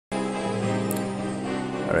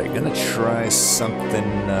Alright, gonna try something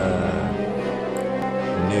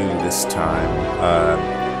new this time.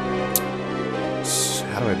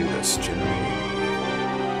 How do I do this? Generally,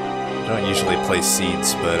 I don't usually play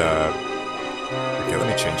seeds, but okay, let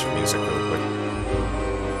me change the music really quick.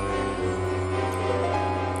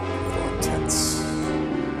 A little intense.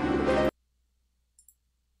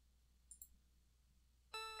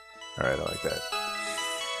 Alright, I like that.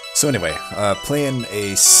 So anyway, playing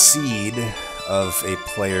a seed of a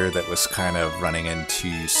player that was kind of running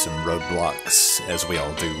into some roadblocks, as we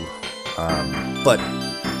all do. But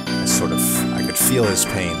I could feel his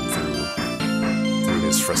pain through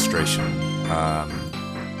his frustration.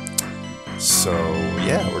 So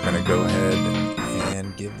yeah, we're gonna go ahead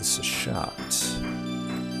and give this a shot.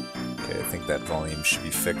 Okay, I think that volume should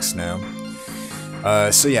be fixed now.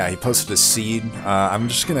 So yeah, he posted a seed. I'm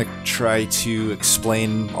just gonna try to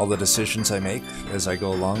explain all the decisions I make as I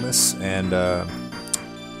go along this, and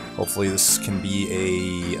hopefully this can be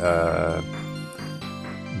a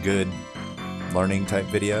good learning type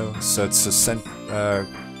video. So it's a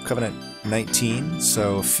Covenant 19,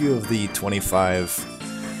 so a few of the 25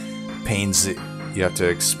 pains that you have to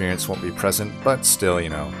experience won't be present, but still, you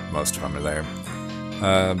know, most of them are there.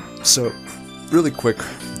 So really quick,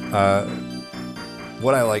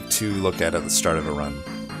 what I like to look at the start of a run.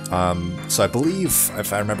 So I believe,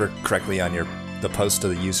 if I remember correctly on the post of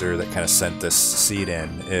the user that kind of sent this seed in,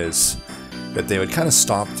 is that they would kind of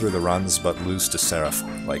stomp through the runs but lose to Seraph,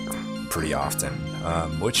 like, pretty often,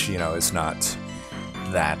 which, you know, is not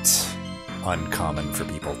that uncommon for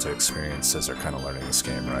people to experience as they're kind of learning this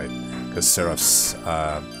game, right? Because Seraph's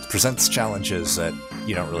presents challenges that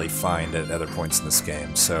you don't really find at other points in this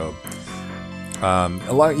game, so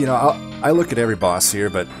a lot, you know, I look at every boss here,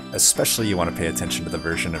 but especially you want to pay attention to the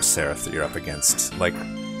version of Seraph that you're up against. Like,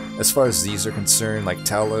 as far as these are concerned, like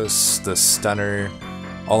Talos, the Stunner,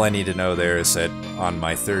 all I need to know there is that on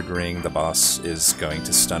my third ring, the boss is going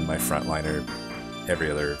to stun my frontliner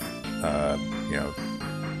every other, you know,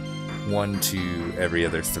 1 to every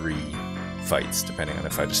other 3 fights, depending on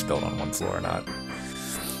if I just build on one floor or not.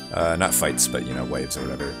 Not fights, but, you know, waves or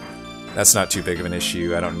whatever. That's not too big of an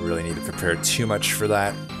issue. I don't really need to prepare too much for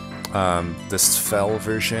that. This Fel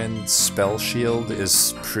version, Spell Shield,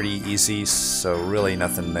 is pretty easy, so really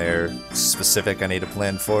nothing there specific I need to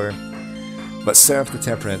plan for. But Seraph the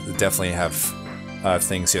Temperant definitely have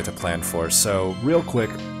things you have to plan for. So real quick,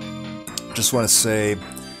 just want to say,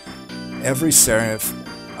 every Seraph,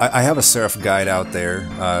 I have a Seraph guide out there,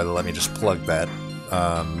 let me just plug that.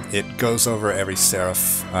 It goes over every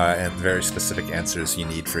Seraph and very specific answers you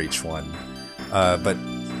need for each one. But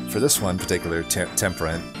for this one particular,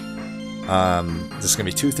 Temperant, there's going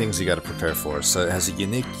to be 2 things you got to prepare for. So it has a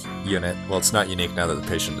unique unit. Well, it's not unique now that the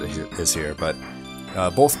patient is here, but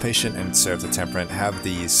both Patient and Seraph the Temperant have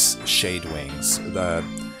these Shade Wings.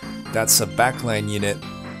 That's a backline unit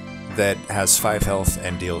that has 5 health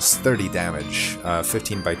and deals 30 damage,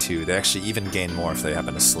 15 by 2. They actually even gain more if they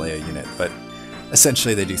happen to slay a unit, but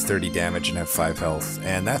essentially they do 30 damage and have 5 health,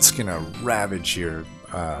 and that's going to ravage your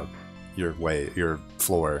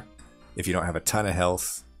floor if you don't have a ton of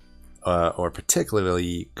health or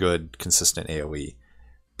particularly good consistent AoE.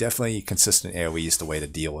 Definitely consistent AoE is the way to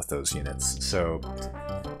deal with those units. So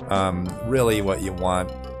really what you want,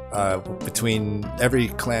 between every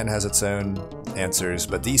clan has its own answers,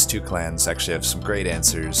 but these 2 clans actually have some great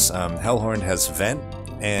answers. Hellhorn has Vent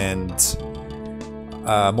and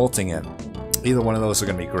Molting Imp. Either one of those are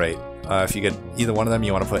going to be great. If you get either one of them,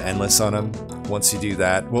 you want to put Endless on them. Once you do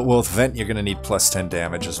that, well with Vent you're going to need plus 10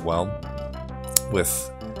 damage as well.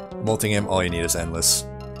 With Molting Imp, all you need is Endless.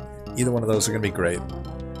 Either one of those are going to be great.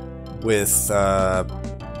 With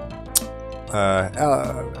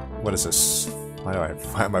what is this? Why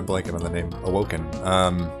am I blanking on the name? Awoken.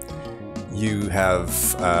 You have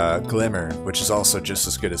Glimmer, which is also just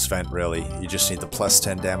as good as Vent, really. You just need the plus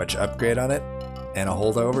 10 damage upgrade on it and a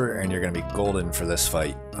holdover, and you're going to be golden for this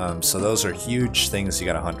fight. So those are huge things you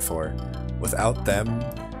got to hunt for. Without them,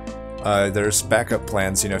 there's backup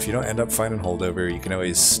plans. You know, if you don't end up finding holdover, you can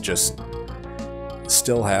always just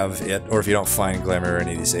still have it, or if you don't find Glimmer or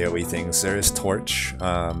any of these AoE things, there is Torch.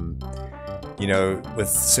 You know, with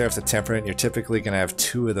Seraph the Temperant, you're typically going to have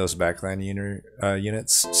 2 of those backline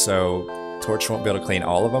units, so Torch won't be able to clean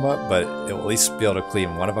all of them up, but it will at least be able to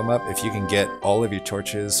clean one of them up. If you can get all of your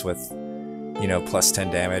torches with, you know, plus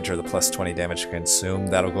 10 damage or the plus 20 damage to consume,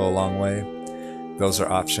 that'll go a long way. Those are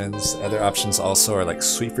options. Other options also are like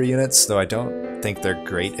sweeper units, though I don't think they're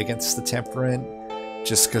great against the Temperant,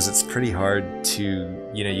 just because it's pretty hard to,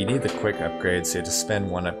 you know, you need the quick upgrade, so you have to spend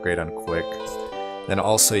 1 upgrade on quick. Then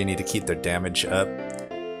also you need to keep their damage up.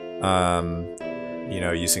 you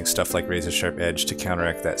know, using stuff like Razor Sharp Edge to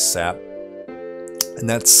counteract that sap. And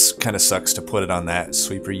that's kind of sucks to put it on that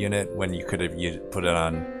sweeper unit when you could have put it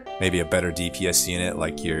on maybe a better DPS unit,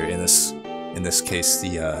 like you're in this case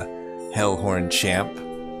the Hellhorn Champ,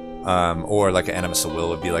 or like an Animus of Will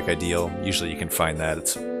would be like ideal. Usually you can find that.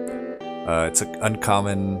 It's an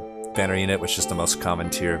uncommon banner unit, which is the most common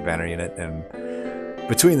tier of banner unit, and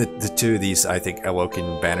between the two of these, I think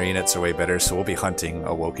Awoken banner units are way better, so we'll be hunting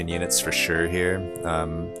Awoken units for sure here.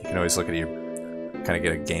 You can always look at your, kind of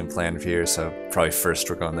get a game plan here, so probably first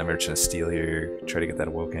we're going the Merchant of Steel here, try to get that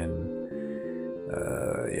Awoken.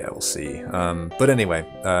 Yeah, we'll see. But anyway,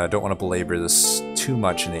 don't want to belabor this too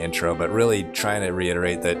much in the intro, but really trying to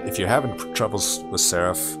reiterate that if you're having troubles with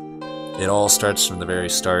Seraph, it all starts from the very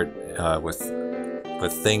start with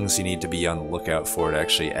things you need to be on the lookout for to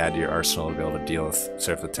actually add to your arsenal to be able to deal with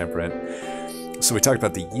Seraph the Temperant. So we talked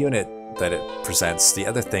about the unit that it presents. The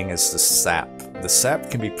other thing is the sap. The sap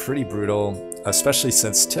can be pretty brutal, especially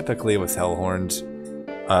since typically with Hellhorned,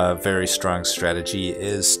 a very strong strategy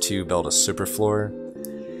is to build a super floor.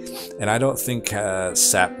 And I don't think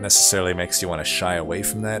sap necessarily makes you want to shy away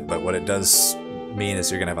from that, but what it does mean is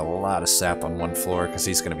you're going to have a lot of sap on one floor because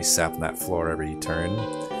he's going to be sapping that floor every turn.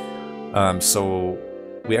 So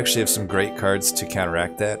we actually have some great cards to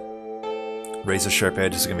counteract that. Razor Sharp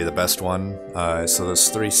Edge is going to be the best one. So those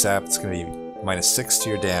 3 sap, it's going to be -6 to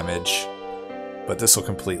your damage, but this will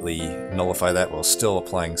completely nullify that while still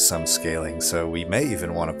applying some scaling. So we may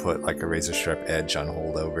even want to put like a Razor Sharp Edge on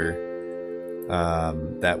holdover.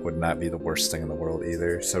 That would not be the worst thing in the world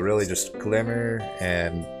either. So really just Glimmer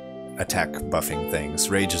and attack buffing things.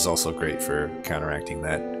 Rage is also great for counteracting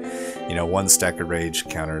that. You know, 1 stack of Rage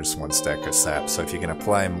counters 1 stack of Sap. So if you can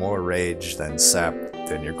apply more Rage than Sap,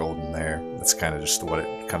 then you're golden there. That's kind of just what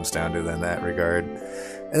it comes down to in that regard.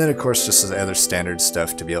 And then of course just the other standard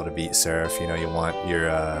stuff to be able to beat Seraph. You know, you want your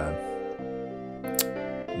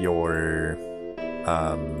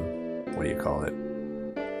what do you call it?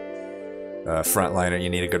 Frontliner. You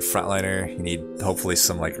need a good frontliner. You need hopefully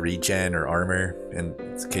some like regen or armor. In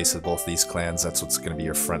the case of both these clans, that's what's going to be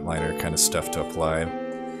your frontliner kind of stuff to apply.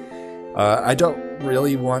 I don't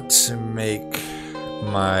really want to make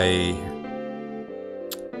my...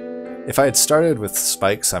 If I had started with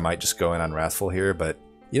spikes, I might just go in on Wrathful here, but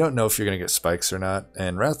you don't know if you're going to get spikes or not.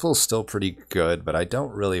 And Wrathful's still pretty good, but I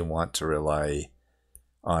don't really want to rely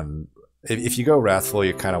on... If you go Wrathful,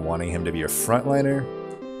 you're kind of wanting him to be your frontliner.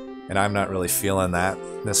 And I'm not really feeling that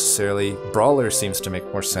necessarily. Brawler seems to make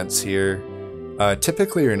more sense here.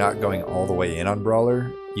 Typically you're not going all the way in on Brawler.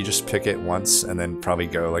 You just pick it once and then probably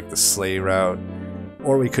go like the Slay route.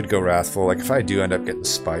 Or we could go Wrathful. Like if I do end up getting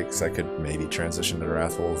spikes, I could maybe transition to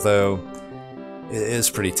Wrathful. Though it is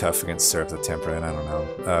pretty tough against Seraph the Temperant. I don't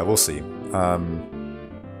know. We'll see.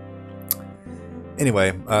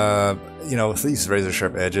 Anyway, you know, with these Razor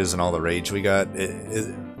Sharp Edges and all the Rage we got,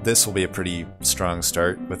 this will be a pretty strong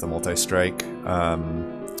start with the multi-strike.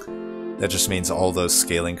 That just means all those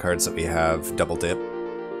scaling cards that we have double dip,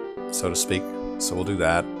 so to speak. So we'll do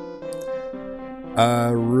that.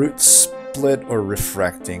 Root Split or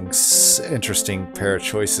Refracting. Interesting pair of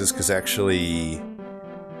choices because actually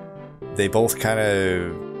they both kind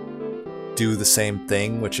of do the same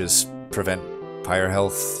thing, which is prevent pyre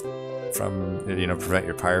health from, you know, prevent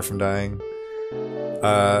your pyre from dying.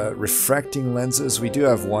 Refracting lenses, we do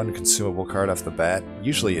have 1 consumable card off the bat.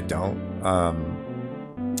 Usually you don't,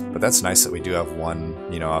 but that's nice that we do have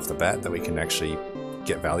 1, you know, off the bat that we can actually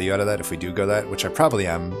get value out of that if we do go that, which I probably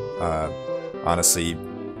am, honestly,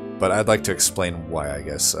 but I'd like to explain why, I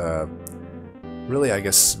guess. Really, I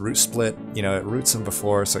guess Root Split, you know, it roots them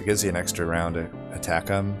before, so it gives you an extra round to attack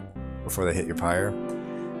them before they hit your pyre.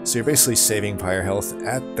 So you're basically saving pyre health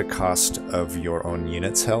at the cost of your own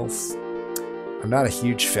unit's health. I'm not a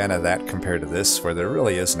huge fan of that compared to this, where there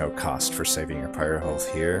really is no cost for saving your pyre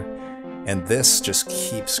health here. And this just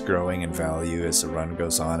keeps growing in value as the run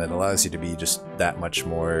goes on. It allows you to be just that much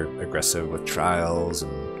more aggressive with trials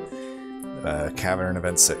and cavern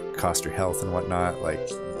events that cost your health and whatnot. Like,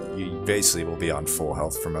 you basically will be on full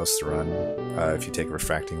health for most of the run if you take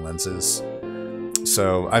refracting lenses.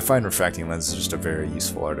 So I find refracting lenses just a very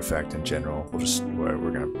useful artifact in general.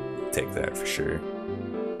 We're gonna take that for sure.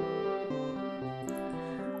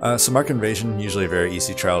 So Mark Invasion, usually a very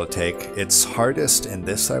easy trial to take. It's hardest in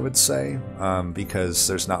this, I would say, because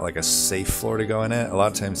there's not like a safe floor to go in it. A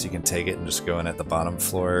lot of times you can take it and just go in at the bottom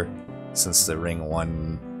floor, since the Ring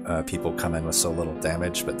 1 people come in with so little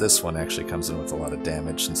damage, but this one actually comes in with a lot of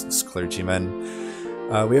damage since it's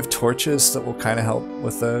Clergymen. We have torches that will kind of help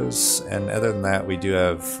with those, and other than that we do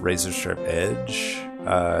have Razor Sharp Edge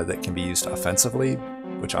that can be used offensively.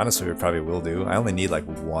 which honestly we probably will do. I only need like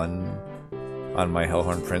 1 on my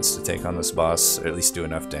Hellhorn Prince to take on this boss, or at least do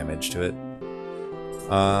enough damage to it.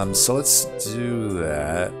 So let's do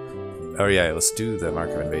that. Oh yeah, let's do the Mark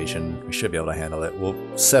of Invasion. We should be able to handle it. We'll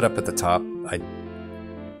set up at the top.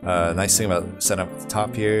 Nice thing about setting up at the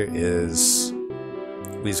top here is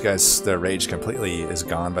these guys, their rage completely is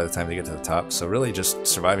gone by the time they get to the top. So really just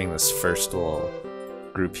surviving this first little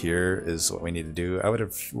group here is what we need to do. I would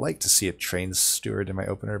have liked to see a Train Steward in my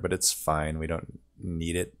opener, but it's fine. We don't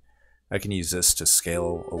need it. I can use this to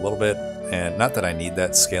scale a little bit, and not that I need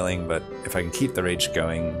that scaling, but if I can keep the rage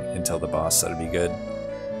going until the boss, that'd be good.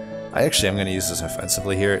 I actually am going to use this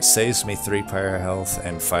offensively here. It saves me 3 pyro health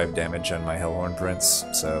and 5 damage on my Hellhorn Prince,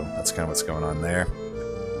 so that's kind of what's going on there.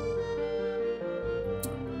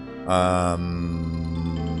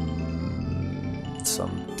 So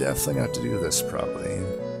I'm definitely going to have to do this probably.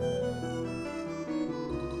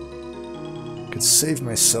 Could save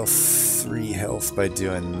myself 3 health by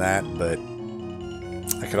doing that, but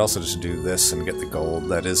I could also just do this and get the gold.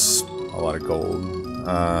 That is a lot of gold.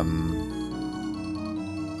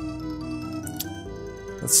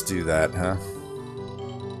 Let's do that, huh?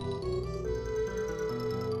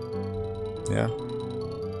 Yeah.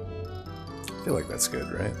 I feel like that's good,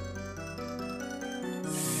 right?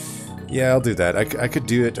 Yeah, I'll do that. I could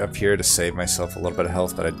do it up here to save myself a little bit of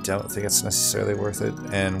health, but I don't think it's necessarily worth it.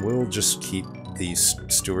 And we'll just keep these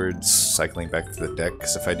stewards cycling back to the deck,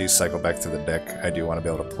 because if I do cycle back to the deck, I do want to be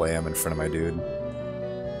able to play them in front of my dude.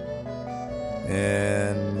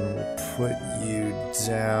 And we'll put you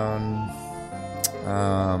down.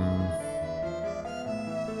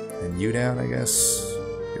 And you down, I guess.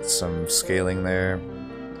 Get some scaling there.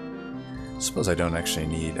 Suppose I don't actually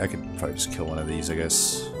need... I could probably just kill one of these, I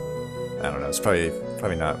guess. I don't know, it's probably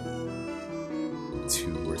not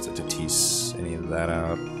too worth it to tease any of that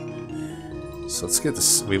out. So let's get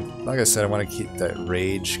this... like I said, I want to keep that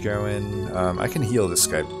rage going. I can heal this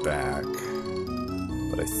guy back,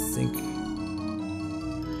 but I think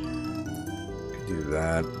I could do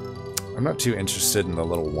that. I'm not too interested in the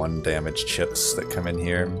little 1 damage chips that come in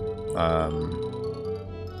here.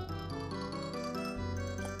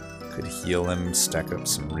 Could heal him, stack up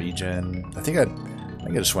some regen. I think I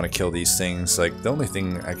just want to kill these things. Like, the only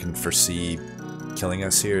thing I can foresee killing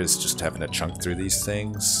us here is just having to chunk through these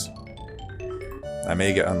things. I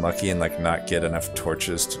may get unlucky and like not get enough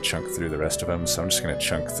torches to chunk through the rest of them, so I'm just going to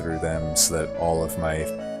chunk through them so that all of my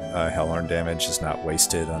Hellhorn damage is not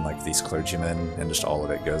wasted on like these clergymen, and just all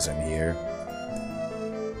of it goes in here.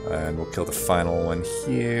 And we'll kill the final one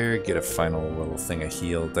here, get a final little thing of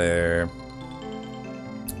heal there.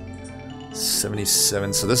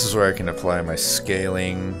 77, so this is where I can apply my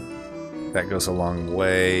scaling. That goes a long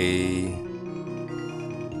way.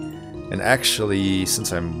 And actually,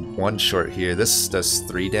 since I'm 1 short here, this does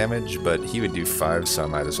 3 damage, but he would do 5, so I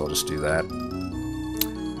might as well just do that.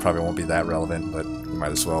 Probably won't be that relevant, but you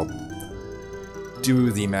might as well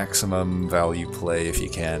do the maximum value play if you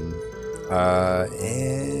can.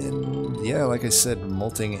 And yeah, like I said,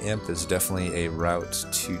 Molting Imp is definitely a route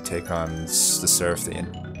to take on the Seraph the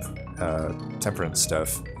Temperant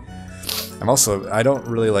stuff. I don't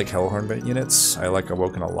really like Hellhorn units. I like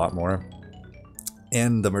Awoken a lot more.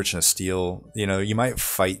 And the Merchant of Steel. You know, you might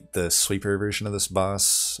fight the Sweeper version of this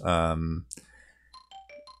boss. You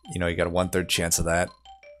know, you got a 1/3 chance of that.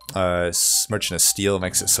 Merchant of Steel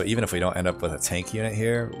makes it so even if we don't end up with a tank unit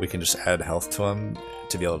here, we can just add health to them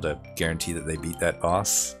to be able to guarantee that they beat that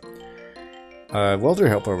boss. Welder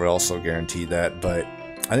Helper would also guarantee that, but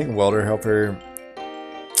I think Welder Helper,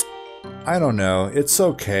 I don't know, it's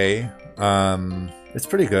okay. It's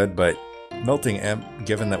pretty good, but Melting Imp,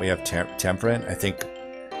 given that we have Temperant, I think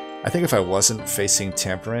if I wasn't facing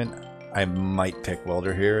Temperant, I might pick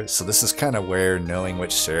Welder here. So this is kind of where knowing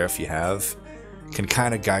which Seraph you have can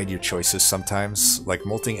kind of guide your choices sometimes. Like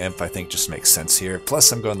Molting Imp I think just makes sense here.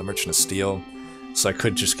 Plus I'm going the Merchant of Steel, so I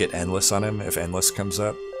could just get Endless on him if Endless comes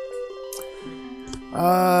up.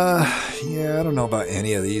 Yeah, I don't know about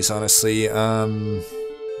any of these, honestly.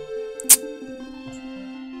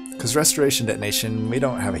 Because Restoration Detonation, we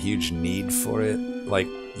don't have a huge need for it. Like,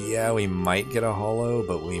 yeah, we might get a holo,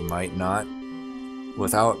 but we might not.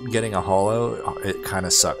 Without getting a holo, it kind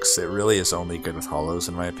of sucks. It really is only good with holos,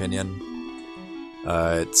 in my opinion.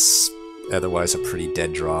 It's otherwise a pretty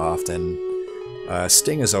dead draw often.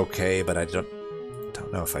 Sting is okay, but I don't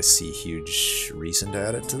know if I see huge reason to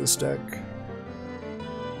add it to this deck.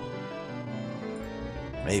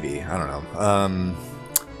 Maybe, I don't know.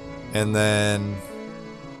 And then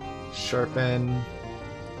Sharpen.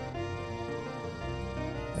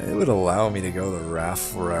 It would allow me to go the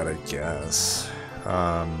Wrathful route, I guess.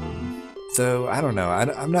 Though, I don't know,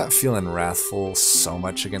 I'm not feeling Wrathful so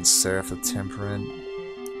much against Seraph with Temperant.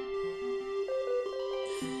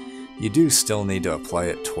 You do still need to apply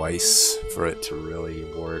it twice for it to really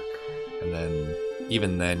work. And then,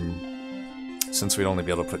 even then, since we'd only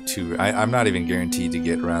be able to put 2... I'm not even guaranteed to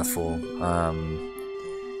get Wrathful. I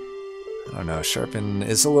don't know, Sharpen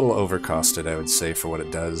is a little overcosted, I would say, for what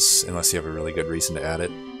it does, unless you have a really good reason to add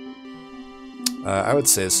it. I would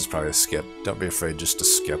say this is probably a skip. Don't be afraid just to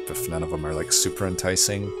skip if none of them are like super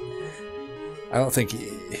enticing. I don't think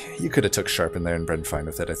you could have took Sharpen there and been fine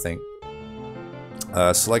with it, I think.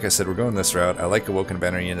 So like I said, we're going this route. I like Awoken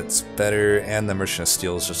Banner units better, and the Merchant of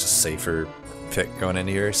Steel is just a safer pick going in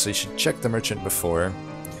here, so you should check the Merchant before.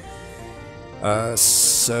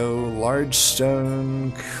 So Large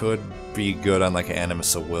Stone could be good on like an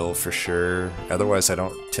Animus of Will for sure. Otherwise, I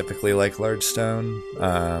don't typically like Large Stone.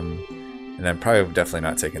 And I'm probably definitely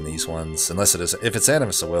not taking these ones, unless it is. If it's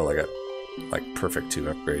Animus of Will, I got like perfect 2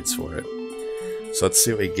 upgrades for it. So let's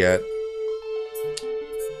see what we get.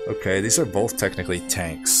 Okay, these are both technically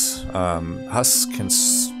tanks. Husk can,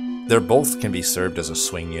 they're both can be served as a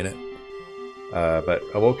swing unit, but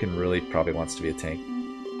Awoken really probably wants to be a tank.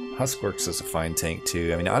 Husk works as a fine tank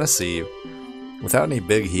too. I mean, honestly, without any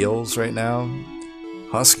big heals right now,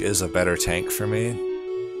 Husk is a better tank for me.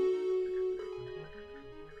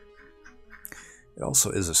 It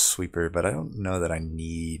also is a sweeper, but I don't know that I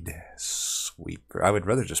need sweeper. I would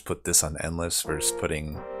rather just put this on Endless versus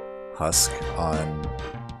putting Husk on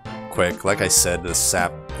Quick. Like I said, the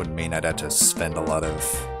sap would mean I'd have to spend a lot of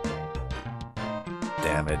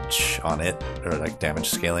damage on it, or like damage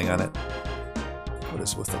scaling on it. What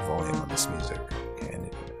is with the volume on this music?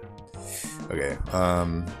 Okay, I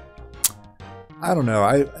don't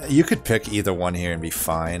know. You could pick either one here and be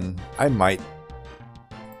fine. I might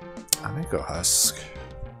go Husk.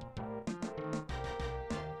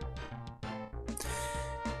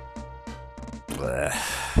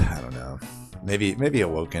 Blech, I don't know. Maybe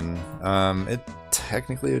Awoken. It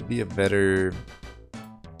technically would be a better...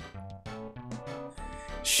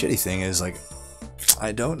 Shitty thing is, like,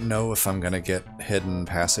 I don't know if I'm gonna get Hidden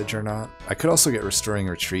Passage or not. I could also get Restoring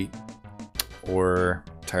Retreat or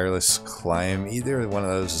Tireless Climb. Either one of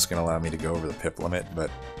those is gonna allow me to go over the pip limit,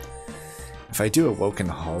 but if I do Awoken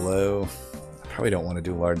Hollow, I probably don't want to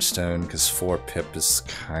do Large Stone because 4 pip is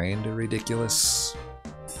kind of ridiculous.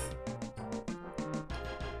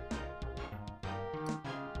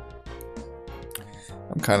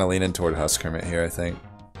 I'm kind of leaning toward Husk Hermit here, I think.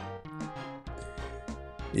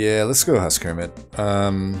 Yeah, let's go Husk Hermit.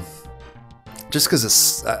 Just because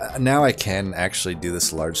it's now I can actually do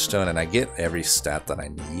this Large Stone and I get every stat that I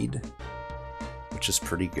need, which is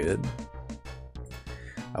pretty good.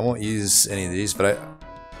 I won't use any of these, but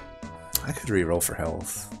I could reroll for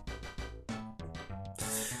health.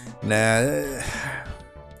 Nah,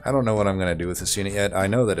 I don't know what I'm going to do with this unit yet. I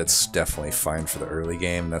know that it's definitely fine for the early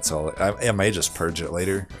game. That's all. I may just purge it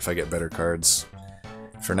later if I get better cards.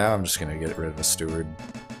 For now, I'm just going to get rid of a Steward.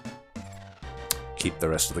 Keep the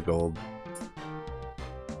rest of the gold.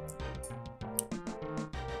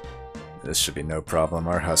 This should be no problem.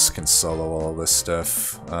 Our Husk can solo all this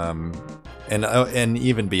stuff. And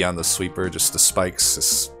even beyond the sweeper, just the spikes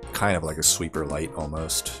is kind of like a sweeper light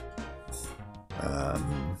almost.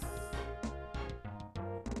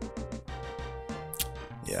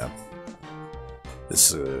 Yeah.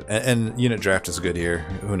 This and unit draft is good here.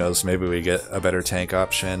 Who knows? Maybe we get a better tank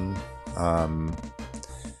option,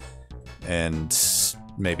 and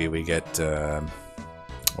maybe we get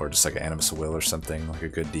or just like an Animus of Will or something, like a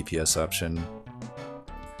good DPS option.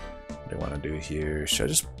 What do I want to do here?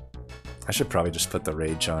 I should probably just put the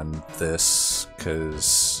Rage on this,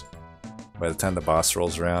 because by the time the boss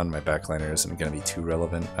rolls around, my backliner isn't going to be too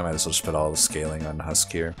relevant. I might as well just put all the scaling on Husk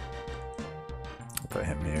here. I'll put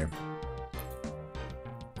him here.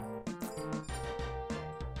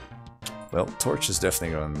 Well, Torch is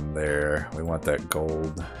definitely going there. We want that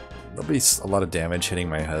gold. There'll be a lot of damage hitting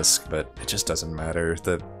my Husk, but it just doesn't matter.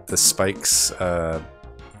 The Spikes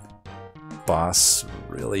boss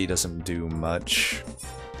really doesn't do much.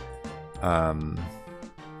 Yeah.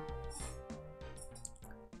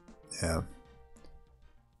 I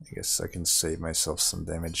guess I can save myself some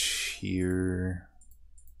damage here.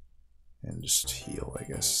 And just heal, I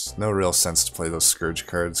guess. No real sense to play those Scourge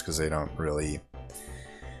cards because they don't really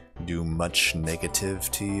do much negative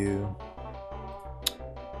to you.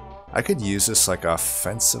 I could use this like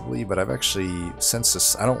offensively, but I've actually, since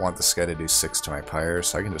this, I don't want this guy to do 6 to my Pyre,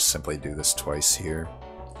 so I can just simply do this twice here.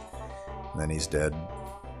 And then he's dead.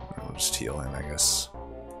 I'll just heal him, I guess.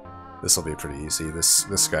 This will be pretty easy.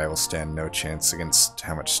 This guy will stand no chance against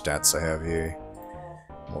how much stats I have here.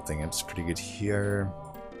 Molting Imp's pretty good here.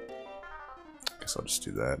 Guess I'll just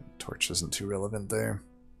do that. Torch isn't too relevant there.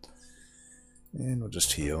 And we'll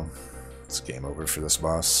just heal. It's game over for this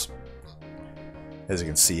boss. As you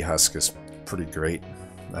can see, Husk is pretty great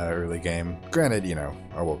early game. Granted, you know,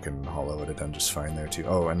 Awoken Hollow would have done just fine there too.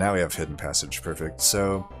 Oh, and now we have Hidden Passage. Perfect.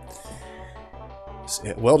 So,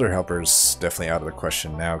 Welder Helper's definitely out of the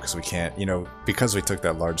question now because we can't, you know, because we took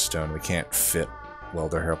that large stone, we can't fit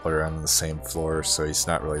Welder Helper on the same floor, so he's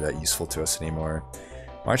not really that useful to us anymore.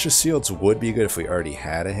 March of Shields would be good if we already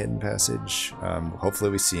had a Hidden Passage.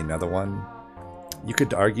 Hopefully we see another one. You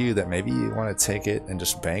could argue that maybe you want to take it and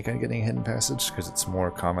just bank on getting Hidden Passage because it's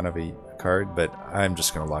more common of a card, but I'm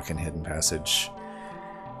just going to lock in Hidden Passage.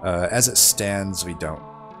 As it stands, we don't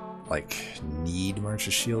need March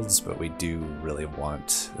of Shields, but we do really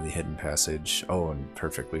want the Hidden Passage. Oh, and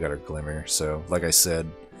perfect, we got our Glimmer. So, like I said,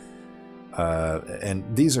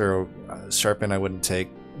 and these are Sharpen I wouldn't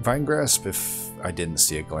take. Vine Grasp, if I didn't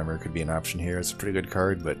see a Glimmer, could be an option here. It's a pretty good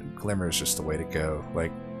card, but Glimmer is just the way to go.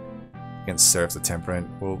 Like, against Seraph the Temperant,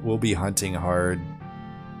 we'll be hunting hard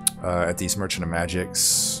at these Merchant of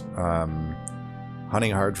Magics.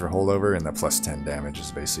 Hunting hard for Holdover, and the plus 10 damage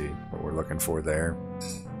is basically what we're looking for there.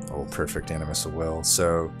 Oh, perfect Animus of Will.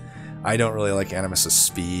 So, I don't really like Animus'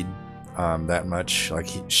 speed that much. Like,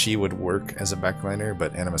 she would work as a backliner,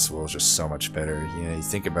 but Animus of Will is just so much better. You know, you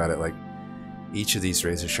think about it, like, each of these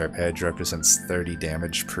Razor Sharp Edge represents 30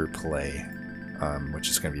 damage per play, which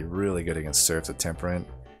is going to be really good against Seraph the Temperant.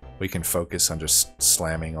 We can focus on just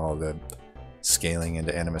slamming all the scaling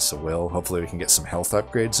into Animus of Will. Hopefully we can get some health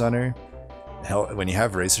upgrades on her. When you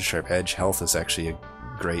have Razor Sharp Edge, health is actually a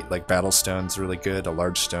great, like Battle Stone's really good, a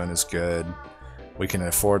Large Stone is good. We can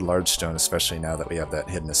afford Large Stone, especially now that we have that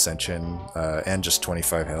Hidden Ascension, and just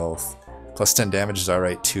 25 health. Plus 10 damage is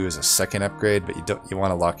alright too as a second upgrade, but you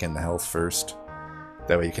want to lock in the health first.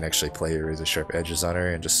 That way you can actually play your Razor Sharp Edges on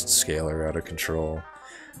her and just scale her out of control.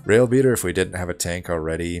 Rail Beater, if we didn't have a tank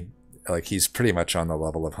already, like he's pretty much on the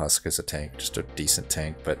level of Husk as a tank, just a decent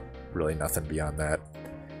tank, but really nothing beyond that.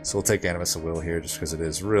 So we'll take Animus of Will here just because it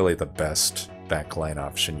is really the best backline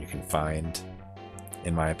option you can find,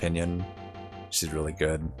 in my opinion. She's really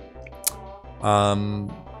good.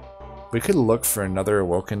 We could look for another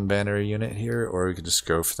Awoken Banner unit here, or we could just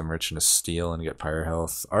go for the Merchant of Steel and get Pyre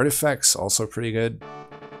Health. Artifacts also pretty good,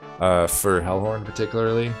 for Hellhorn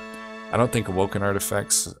particularly. I don't think Awoken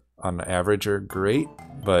artifacts on average are great,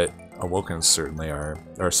 but Awokens certainly are.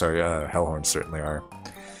 Or sorry, Hellhorns certainly are.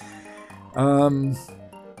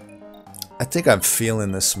 I think I'm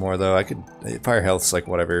feeling this more though. Pyre Health's like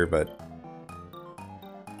whatever, but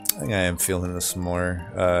I think I am feeling this more.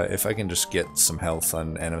 If I can just get some health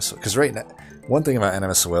on Animus, because right now, one thing about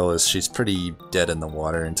Animus Will is she's pretty dead in the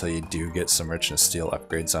water until you do get some Merchant of Steel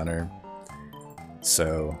upgrades on her.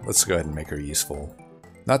 So let's go ahead and make her useful.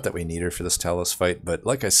 Not that we need her for this Talos fight, but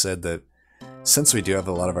like I said, that since we do have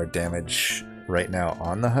a lot of our damage right now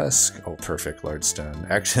on the Husk, oh perfect, Large Stone.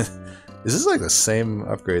 Actually, is this like the same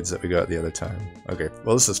upgrades that we got the other time? Okay,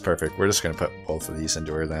 well this is perfect. We're just gonna put both of these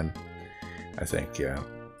into her then. I think, yeah.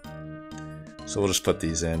 So we'll just put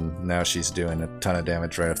these in. Now she's doing a ton of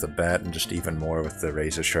damage right off the bat, and just even more with the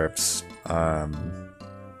Razor Sharps.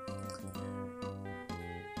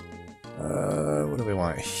 What do we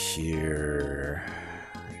want here?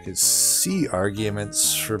 I could see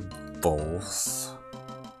arguments for both.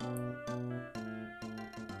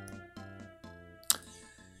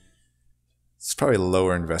 It's probably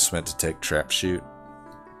lower investment to take Trap Shoot.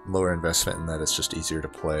 Lower investment in that it's just easier to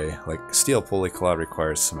play. Like, Steel Pulley Claw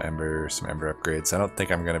requires some Ember upgrades. I don't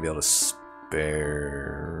think I'm going to be able to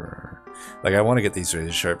spare... Like, I want to get these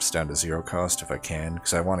Razor Sharps down to 0 cost if I can,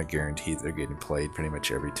 because I want to guarantee they're getting played pretty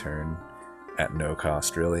much every turn at no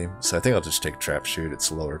cost, really. So I think I'll just take Trap Shoot.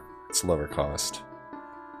 It's lower cost.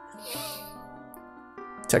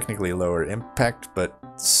 Technically lower impact, but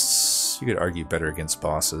you could argue better against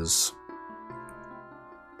bosses.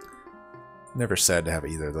 Never sad to have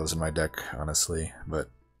either of those in my deck, honestly, but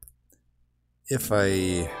if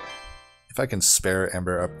I can spare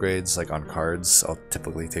Ember upgrades, like on cards, I'll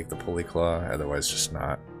typically take the Pulley Claw, otherwise just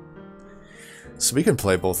not. So we can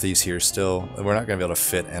play both these here still. We're not going to be able to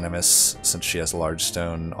fit Animus since she has Large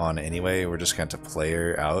Stone on anyway. We're just going to play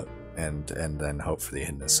her out and then hope for the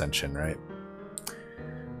Hidden Ascension, right?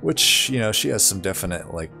 Which, you know, she has some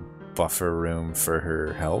definite, like, buffer room for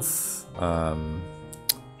her health.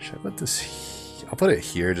 Should I put this... I'll put it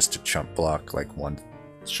here just to chump block, like, one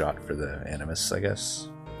shot for the Animus, I guess.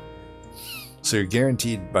 So you're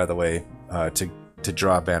guaranteed, by the way, to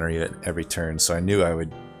draw a banner unit every turn, so I knew I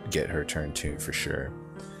would get her turn 2 for sure.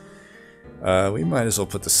 We might as well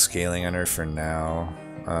put the scaling on her for now.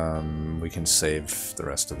 We can save the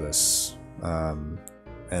rest of this. And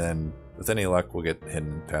then, with any luck, we'll get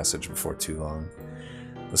Hidden Passage before too long.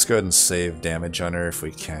 Let's go ahead and save damage on her if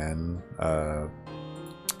we can.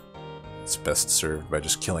 It's best served by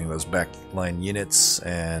just killing those backline units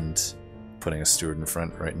and putting a steward in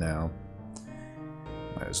front right now.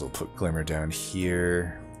 Might as well put Glimmer down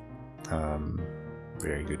here.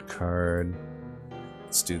 Very good card.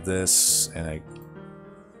 Let's do this, and I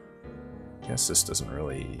guess this doesn't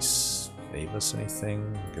really save us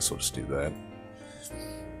anything. I guess we'll just do that.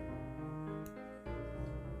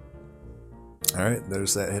 Alright,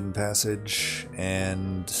 there's that Hidden Passage,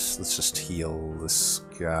 and let's just heal this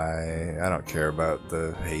guy. I don't care about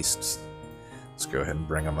the haste. Let's go ahead and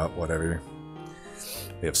bring him up, whatever.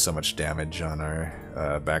 We have so much damage on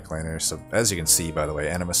our backliner. So, as you can see, by the way,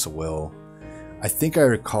 Animus of Will. I think I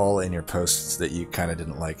recall in your posts that you kind of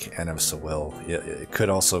didn't like Animus of Will. It could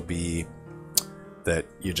also be that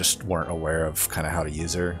you just weren't aware of kind of how to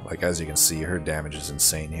use her. Like, as you can see, her damage is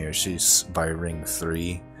insane here. She's, by ring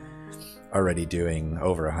 3... already doing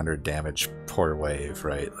over 100 damage per wave,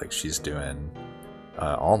 right? Like, she's doing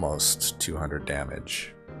almost 200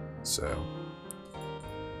 damage. So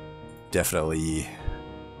definitely,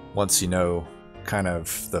 once you know kind of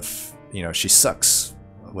she sucks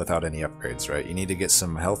without any upgrades, right? You need to get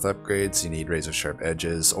some health upgrades, you need razor sharp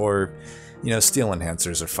edges, or steel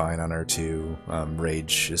enhancers are fine on her too.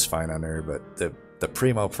 Rage is fine on her, but the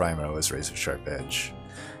primo is razor sharp edge.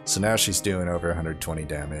 So now she's doing over 120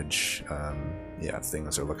 damage. Yeah,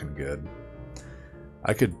 things are looking good.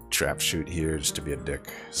 I could trap shoot here just to be a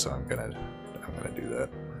dick, so I'm gonna do that.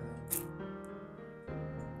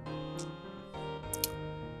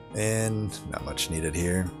 And not much needed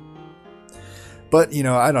here. But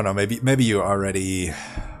I don't know. Maybe you already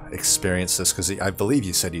experienced this, because I believe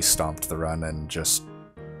you said you stomped the run and just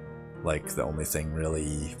like the only thing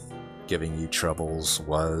really giving you troubles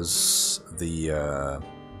was the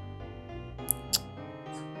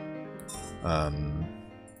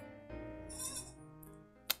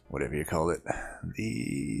whatever you call it,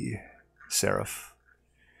 the Seraph.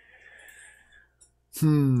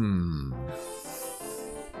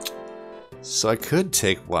 So I could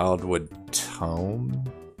take Wildwood Tome.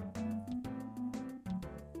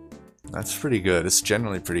 That's pretty good. It's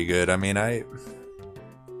generally pretty good. I mean, I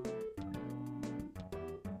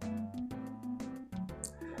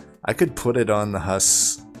could put it on the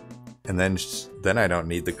Huss, and then I don't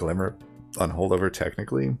need the Glimmer on holdover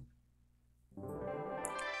technically.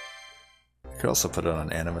 I could also put it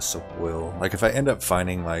on Animus of Will. Like, if I end up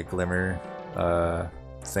finding my Glimmer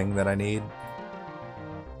thing that I need,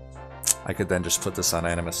 I could then just put this on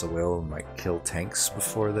Animus of Will and like kill tanks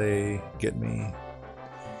before they get me.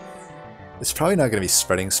 It's probably not going to be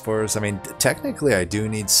Spreading Spores. I mean, technically I do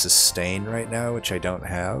need Sustain right now, which I don't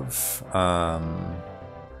have.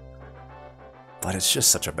 But it's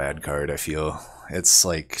just such a bad card, I feel. It's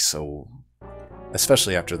like so...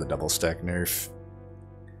 Especially after the double stack nerf.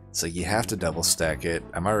 It's like you have to double stack it.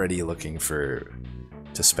 I'm already looking to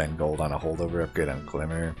spend gold on a holdover upgrade on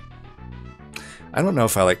Glimmer. I don't know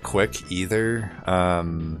if I like Quick either.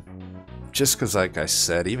 Just because, like I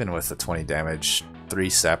said, even with the 20 damage, 3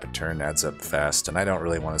 sap a turn adds up fast, and I don't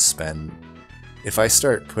really want to spend... If I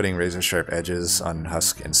start putting razor sharp edges on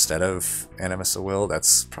Husk instead of Animus of Will,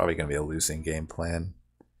 that's probably going to be a losing game plan.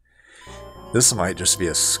 This might just be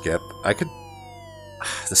a skip. I could...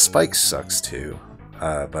 The spike sucks too,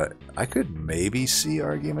 but I could maybe see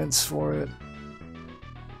arguments for it.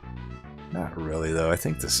 Not really though, I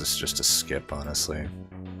think this is just a skip, honestly.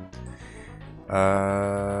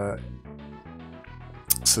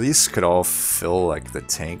 So these could all fill like the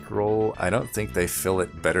tank role. I don't think they fill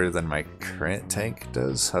it better than my current tank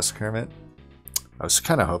does, Husk Hermit. I was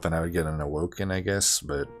kind of hoping I would get an Awoken, I guess,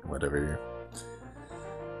 but whatever.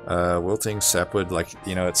 Wilting Sapwood, like,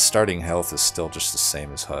 its starting health is still just the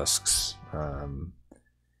same as Husk's.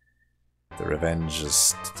 The Revenge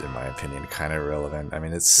is, in my opinion, kind of irrelevant. I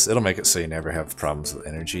mean, it'll make it so you never have problems with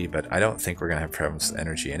energy, but I don't think we're going to have problems with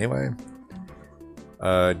energy anyway.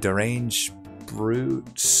 Deranged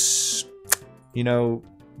Brute,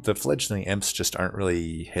 the fledgling imps just aren't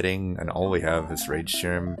really hitting, and all we have is Rage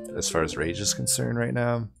Serum as far as Rage is concerned right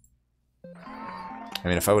now. I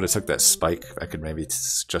mean, if I would have took that spike, I could maybe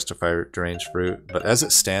justify Deranged Brute, but as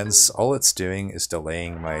it stands, all it's doing is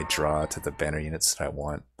delaying my draw to the banner units that I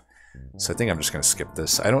want. So I think I'm just going to skip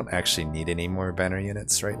this. I don't actually need any more banner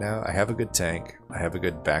units right now. I have a good tank, I have a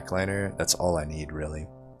good backliner, that's all I need really.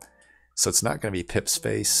 So it's not going to be pip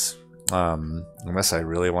space. Unless I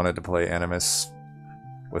really wanted to play Animus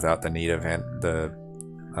without the need of the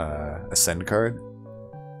Ascend card.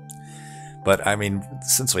 But I mean,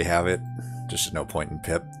 since we have it, there's just no point in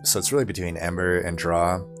pip. So it's really between Ember and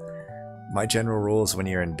draw. My general rule is when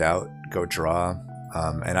you're in doubt, go draw.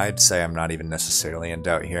 And I'd say I'm not even necessarily in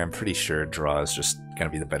doubt here. I'm pretty sure draw is just going to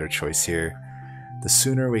be the better choice here. The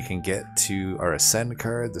sooner we can get to our Ascend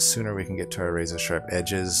card, the sooner we can get to our Razor Sharp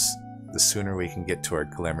Edges, the sooner we can get to our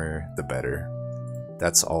Glimmer, the better.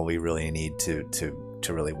 That's all we really need to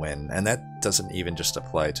really win. And that doesn't even just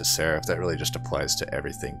apply to Seraph, that really just applies to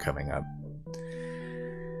everything coming up.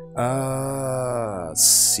 Let's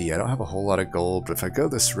see, I don't have a whole lot of gold, but if I go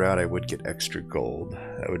this route I would get extra gold.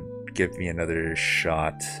 That would give me another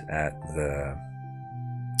shot at the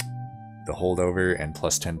holdover and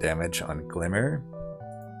plus 10 damage on Glimmer.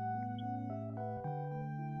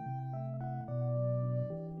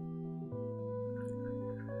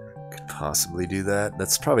 Could possibly do that.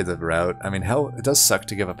 That's probably the route. I mean, it does suck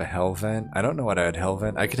to give up a Hell Vent. I don't know what I would Hell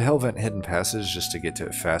Vent. I could Hell Vent Hidden Passage just to get to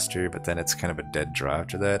it faster, but then it's kind of a dead draw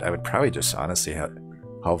after that. I would probably just honestly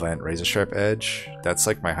Hell Vent Razor Sharp Edge. That's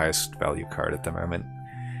like my highest value card at the moment,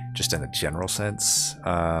 just in a general sense.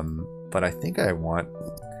 But I think I want...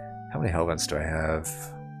 How many Hell Vents do I have?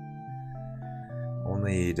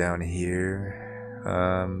 Only down here.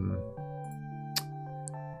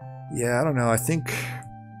 Yeah, I don't know. I think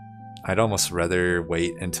I'd almost rather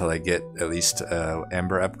wait until I get at least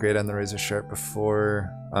Ember upgrade on the Razor Sharp before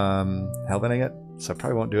Hellventing it. So I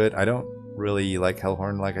probably won't do it. I don't really like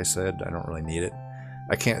Hellhorn, like I said. I don't really need it.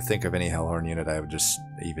 I can't think of any Hellhorn unit I would just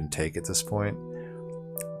even take at this point.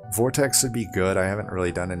 Vortex would be good. I haven't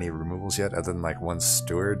really done any removals yet other than like one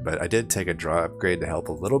Steward, but I did take a draw upgrade to help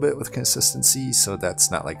a little bit with consistency, so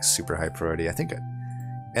that's not like super high priority. I think,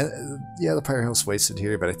 and yeah, the Pyre Hill's wasted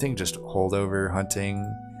here, but I think just holdover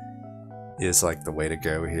hunting is like the way to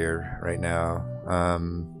go here right now.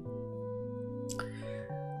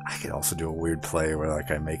 I could also do a weird play where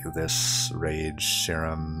like I make this Rage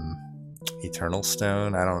Serum Eternal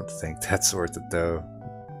Stone. I don't think that's worth it though.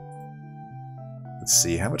 Let's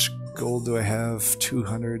see, how much gold do I have?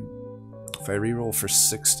 200. If I reroll for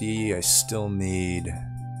 60, I still need...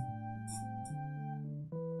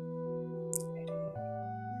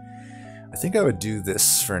 I think I would do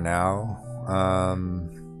this for now.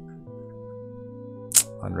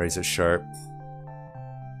 On Razor Sharp.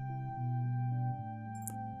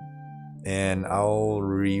 And I'll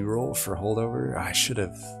reroll for holdover. I should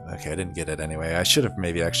have... Okay, I didn't get it anyway. I should have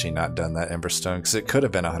maybe actually not done that Emberstone, because it could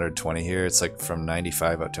have been 120 here. It's like from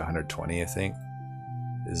 95 up to 120, I think,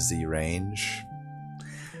 is the range.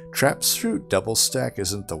 Traps Fruit double stack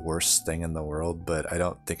isn't the worst thing in the world, but I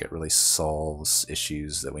don't think it really solves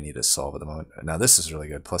issues that we need to solve at the moment. Now this is really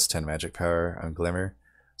good. Plus 10 magic power on Glimmer.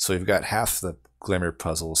 So we've got half the Glimmer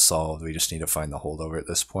puzzle solved. We just need to find the holdover at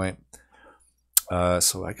this point.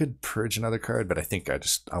 So I could purge another card, but I think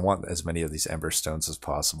I want as many of these Ember Stones as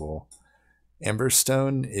possible. Ember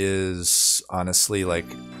Stone is honestly like,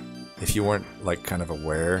 if you weren't like kind of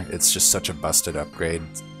aware, it's just such a busted upgrade.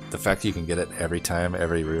 The fact that you can get it every time,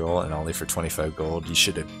 every reroll, and only for 25 gold, you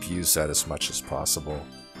should abuse that as much as possible.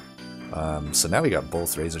 So now we got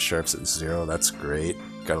both Razor Sharps at 0. That's great.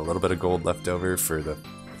 Got a little bit of gold left over for the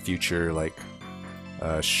future like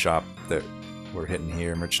shop that we're hitting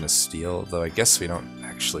here, Merchant of Steel, though I guess we don't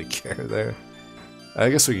actually care there. I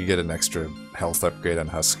guess we could get an extra health upgrade on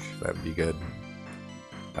Husk, that would be good.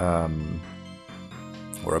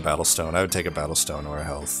 Or a Battlestone. I would take a Battlestone or a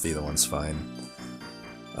health, either one's fine.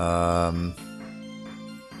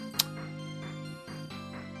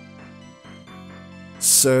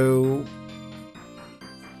 So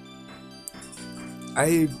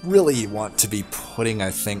I really want to be putting, I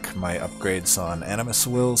think, my upgrades on Animus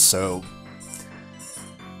Will, so...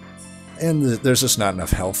 And there's just not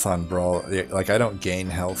enough health on Brawl. Like, I don't gain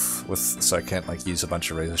health with, so I can't like use a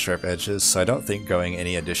bunch of Razor Sharp Edges, so I don't think going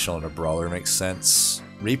any additional into Brawler makes sense.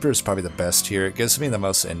 Reaper is probably the best here. It gives me the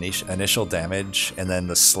most initial damage, and then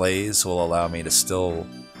the Slays will allow me to still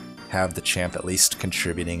have the Champ at least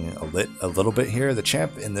contributing a little bit here. The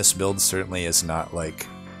Champ in this build certainly is not like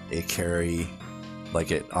a carry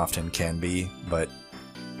like it often can be, but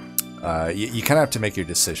you kind of have to make your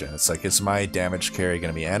decision. It's like, is my damage carry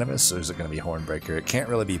going to be Animus, or is it going to be Hornbreaker? It can't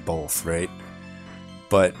really be both, right?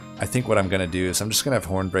 But I think what I'm going to do is I'm just going to have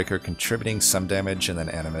Hornbreaker contributing some damage, and then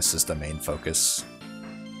Animus is the main focus.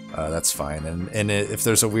 That's fine. And if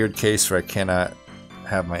there's a weird case where I cannot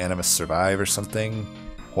have my Animus survive or something,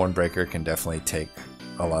 Hornbreaker can definitely take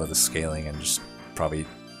a lot of the scaling and just probably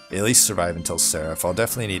at least survive until Seraph. I'll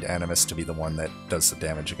definitely need Animus to be the one that does the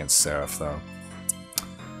damage against Seraph, though.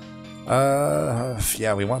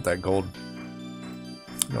 Yeah, we want that gold.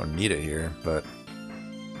 We don't need it here, but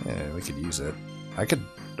yeah, we could use it. I could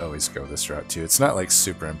always go this route too. It's not like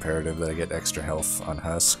super imperative that I get extra health on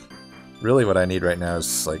Husk. Really what I need right now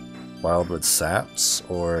is like Wildwood Saps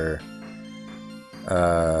or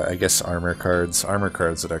I guess armor cards. Armor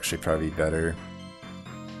cards would actually probably be better.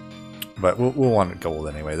 But we'll want gold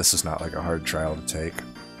anyway. This is not like a hard trial to take.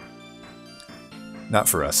 Not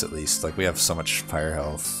for us, at least. Like, we have so much fire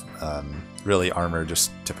health. Really, armor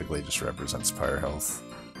just typically just represents fire health.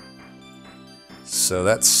 So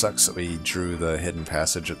that sucks that we drew the hidden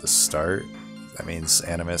passage at the start. That means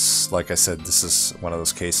Animus, like I said, this is one of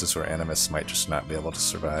those cases where Animus might just not be able to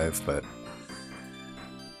survive, but...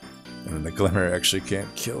 And then the Glimmer actually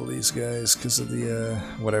can't kill these guys because of the,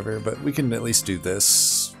 whatever, but we can at least do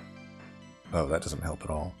this. Oh, that doesn't help at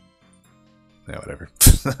all. Yeah, whatever.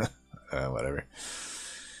 Whatever.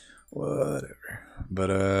 Whatever. But,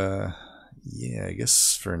 yeah, I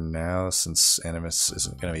guess for now, since Animus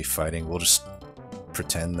isn't going to be fighting, we'll just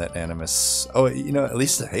pretend that Animus... Oh, you know, at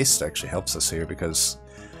least the haste actually helps us here, because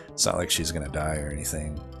it's not like she's going to die or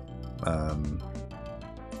anything.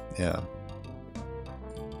 Yeah.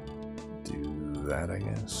 Do that, I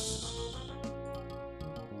guess.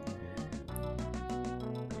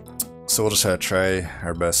 So we'll just try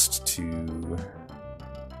our best to...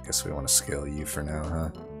 I guess we want to scale you for now, huh?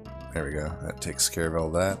 There we go. That takes care of all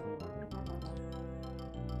that.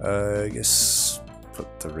 I guess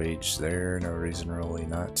put the rage there. No reason really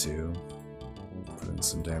not to. Put in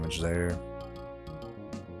some damage there.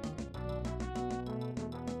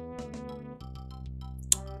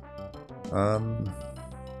 I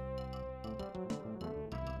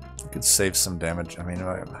could save some damage. I mean,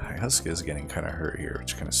 my Husk is getting kind of hurt here,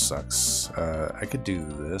 which kind of sucks. I could do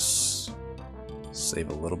this. Save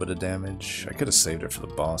a little bit of damage. I could have saved it for the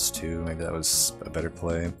boss too. Maybe that was a better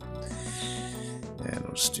play. And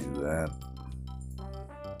we'll just do that.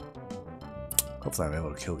 Hopefully I'm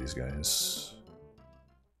able to kill these guys.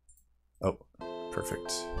 Oh,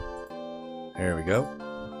 perfect. There we go.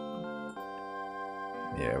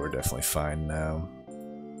 Yeah, we're definitely fine now.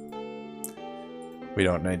 We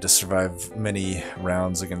don't need to survive many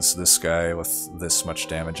rounds against this guy with this much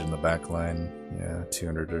damage in the back line. Yeah,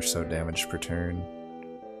 200 or so damage per turn.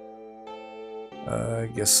 I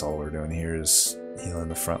guess all we're doing here is healing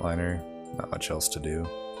the frontliner. Not much else to do.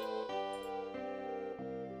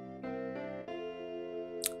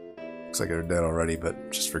 Looks like they're dead already, but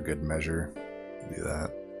just for good measure, do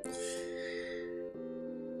that.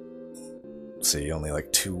 See, only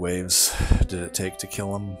like 2 waves did it take to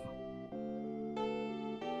kill him.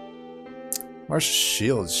 Martial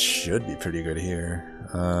Shields should be pretty good here.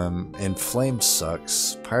 Inflame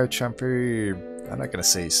sucks. Pirate Jumper, I'm not gonna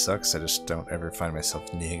say he sucks, I just don't ever find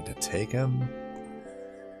myself needing to take him.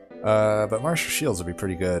 But Martial Shields would be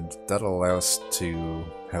pretty good. That'll allow us to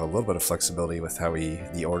have a little bit of flexibility with how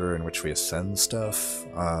the order in which we ascend stuff.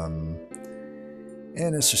 And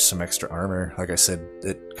it's just some extra armor. Like I said,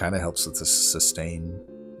 it kind of helps with the sustain.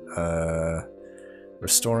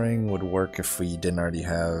 Restoring would work if we didn't already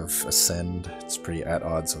have Ascend. It's pretty at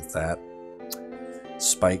odds with that.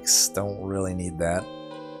 Spikes, don't really need that.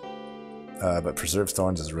 But Preserved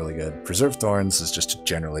Thorns is really good. Preserved Thorns is just a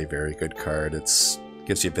generally very good card. It's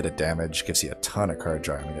gives you a bit of damage, gives you a ton of card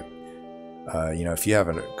draw. I mean, you know, if you have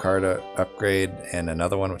a card upgrade and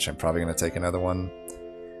another one, which I'm probably going to take another one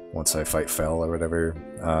once I fight Fell or whatever,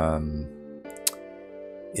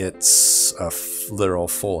 it's a literal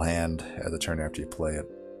full hand at the turn after you play it.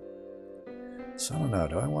 So I don't know,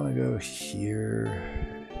 do I want to go here?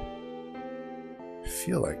 I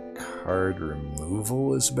feel like card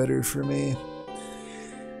removal is better for me.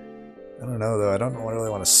 I don't know though, I don't really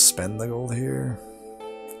want to spend the gold here.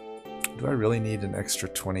 Do I really need an extra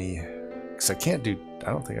 20? Because I can't do,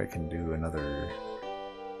 I don't think I can do another.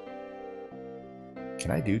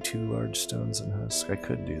 Can I do 2 large stones in Husk? I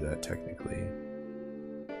could do that technically.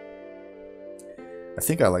 I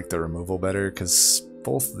think I like the removal better because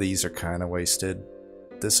both of these are kind of wasted.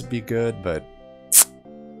 This would be good, but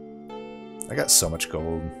I got so much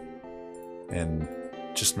gold, and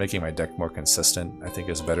just making my deck more consistent I think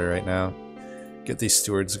is better right now. Get these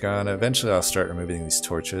stewards gone. Eventually I'll start removing these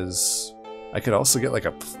torches. I could also get like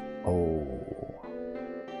a... Oh.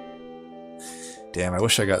 Damn, I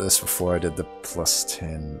wish I got this before I did the plus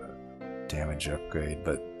 10 damage upgrade,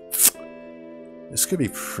 but this could be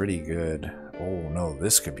pretty good. Oh no,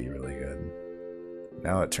 this could be really good.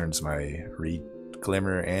 Now it turns my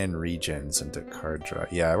Glimmer and regens into card draw.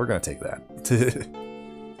 Yeah, we're gonna take that.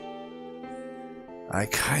 I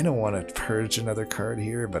kind of want to purge another card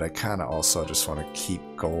here, but I kind of also just want to keep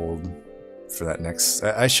gold for that next...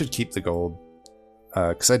 I should keep the gold,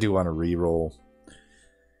 because I do want to reroll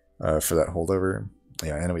for that holdover.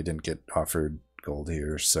 Yeah, and we didn't get offered gold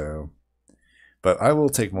here, so... But I will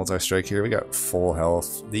take multi-strike here. We got full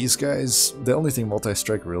health. These guys, the only thing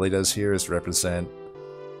multi-strike really does here is represent...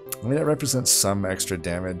 I mean, it represents some extra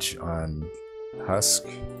damage on Husk,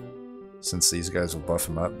 since these guys will buff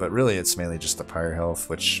him up, but really it's mainly just the pyre health,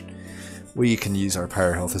 which we can use our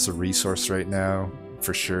pyre health as a resource right now,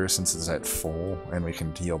 for sure, since it's at full, and we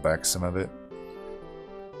can heal back some of it.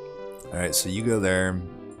 Alright, so you go there,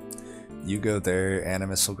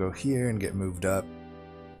 Animus will go here and get moved up.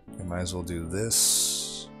 We might as well do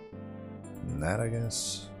this, and that, I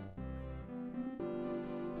guess.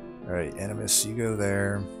 Alright, Animus, you go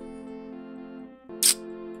there.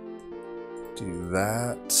 Do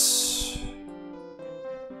that.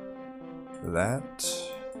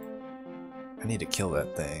 I need to kill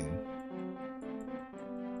that thing.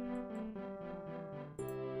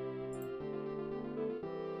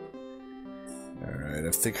 Alright,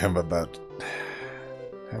 I think I'm about...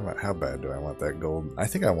 How bad do I want that gold? I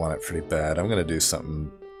think I want it pretty bad. I'm gonna do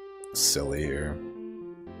something silly here.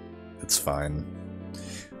 It's fine.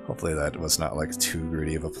 Hopefully that was not like too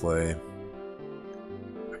greedy of a play.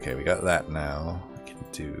 Okay, we got that now. We can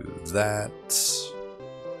do that.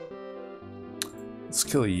 Let's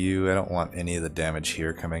kill you. I don't want any of the damage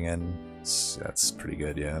here coming in. That's pretty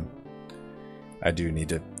good, yeah. I do need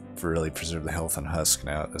to really preserve the health on Husk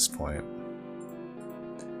now at this point.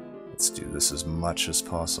 Let's do this as much as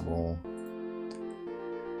possible.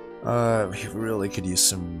 We really could use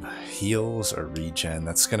some heals or regen.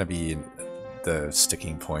 That's going to be the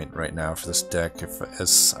sticking point right now for this deck.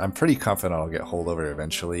 I'm pretty confident I'll get holdover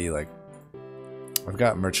eventually. Like, I've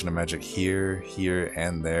got Merchant of Magic here, here,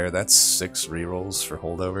 and there. That's 6 rerolls for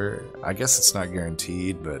holdover. I guess it's not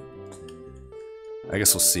guaranteed, but I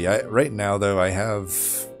guess we'll see. Right now, though, I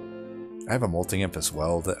have a Molting Imp as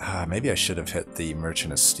well. That maybe I should have hit the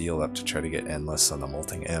Merchant of Steel up to try to get Endless on the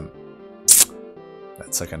Molting Imp.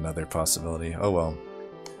 That's like another possibility. Oh well.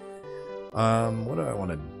 What do I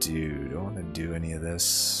want to do? Do I want to do any of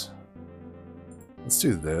this? Let's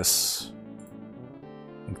do this.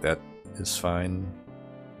 I think that is fine.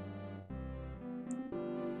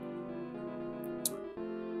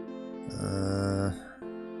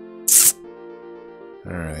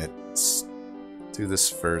 Alright, let's do this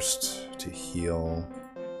first to heal.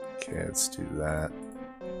 Okay, let's do that.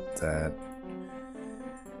 That.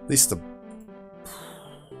 At least the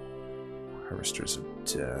Harvesters of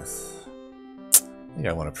Death. I think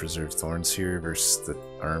I want to preserve Thorns here versus the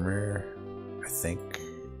armor, I think.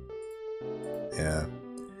 Yeah.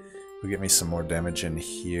 Will get me some more damage in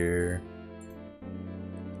here.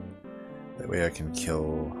 That way I can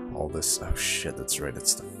kill all this. Oh shit, that's right,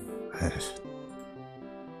 it's the...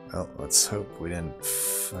 Well, let's hope we didn't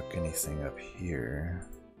fuck anything up here.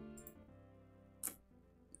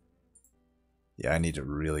 Yeah, I need to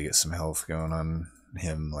really get some health going on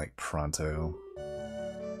him, like, pronto.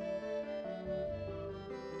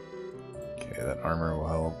 Okay, that armor will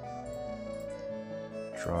help.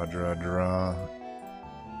 Draw, draw, draw.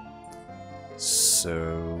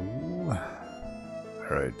 So...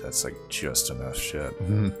 Alright, that's like just enough shit.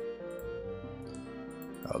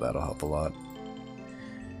 Oh, that'll help a lot.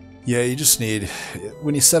 Yeah, you just need...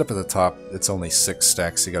 When you set up at the top, it's only 6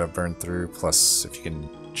 stacks you gotta burn through, plus if you can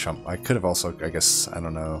chump... I could have also, I guess, I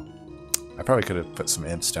don't know. I probably could have put some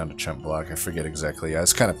imps down to chump block, I forget exactly. I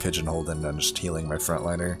was kind of pigeonholed in on just healing my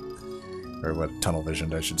frontliner. Or what, tunnel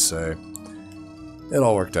visioned, I should say. It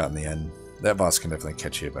all worked out in the end. That boss can definitely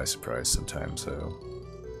catch you by surprise sometimes, so...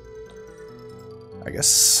 I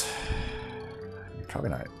guess...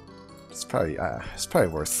 Probably not. It's probably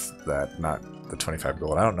worth that, not the 25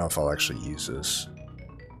 gold. I don't know if I'll actually use this.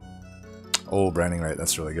 Oh, Branding Right,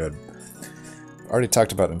 that's really good. Already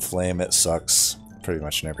talked about Inflame, it sucks. Pretty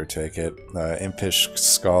much never take it. Impish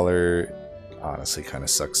Scholar honestly kind of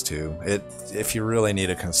sucks too. If you really need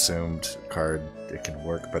a consumed card, it can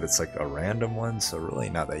work, but it's like a random one, so really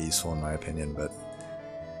not that useful in my opinion, but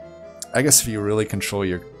I guess if you really control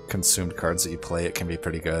your consumed cards that you play, it can be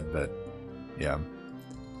pretty good, but yeah.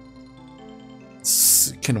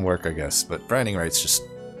 It can work, I guess, but Branding Right's just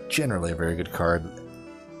generally a very good card.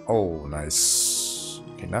 Oh, nice.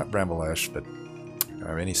 Okay, not Bramble Ash, but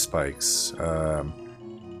any spikes.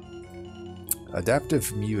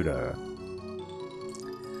 Adaptive Muta.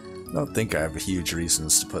 I don't think I have huge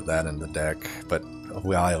reasons to put that in the deck, but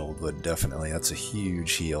Wild would definitely. That's a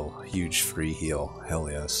huge heal. Huge free heal. Hell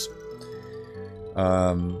yes.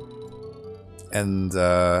 And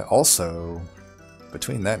also,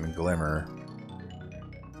 between that and Glimmer,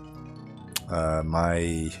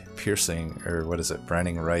 my piercing, or what is it,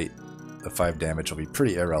 Branding Right, the 5 damage will be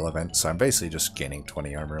pretty irrelevant, so I'm basically just gaining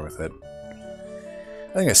 20 armor with it.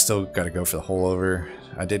 I think I still got to go for the holdover.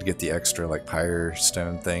 I did get the extra like Pyre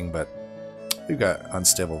Stone thing, but we've got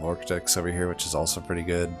Unstable Vortex over here, which is also pretty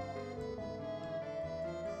good.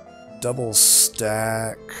 Double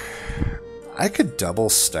stack. I could double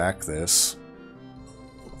stack this.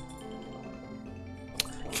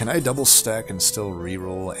 Can I double stack and still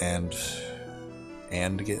reroll and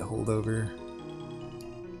get holdover?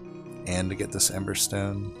 And to get this Ember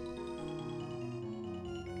Stone?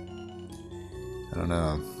 I don't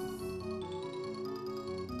know.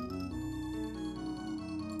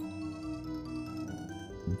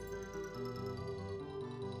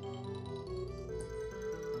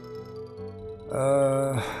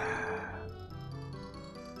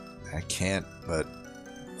 I can't, but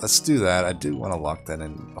let's do that. I do want to lock that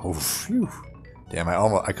in. Oh, phew. Damn!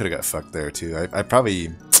 I could have got fucked there too. I probably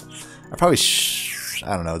I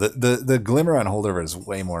don't know. The Glimmer on holdover is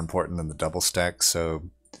way more important than the double stack, so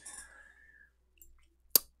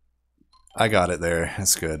I got it there.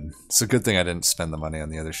 That's good. It's a good thing I didn't spend the money on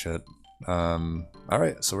the other shit. All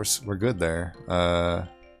right, so we're good there.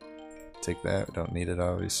 Take that. Don't need it,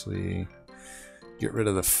 obviously. Get rid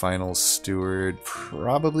of the final steward.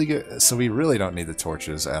 Probably get. So we really don't need the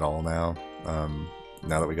torches at all now.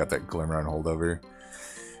 Now that we got that Glimmer on holdover.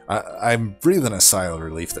 I'm breathing a sigh of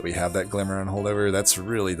relief that we have that Glimmer on holdover. That's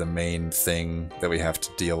really the main thing that we have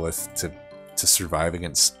to deal with to survive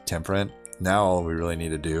against Temperant. Now all we really need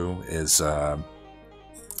to do is,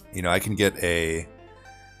 you know, I can get a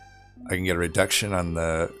reduction on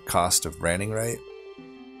the cost of branding right.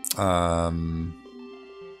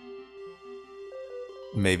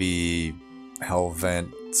 Maybe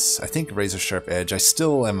Hellvent. I think Razor Sharp Edge. I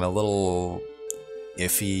still am a little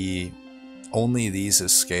iffy. Only these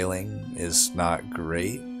as scaling is not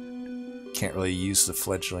great. Can't really use the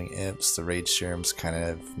Fledgling Imps. The Rage Serum's kind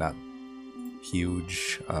of not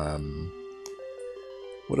huge. Would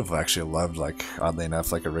have actually loved, like, oddly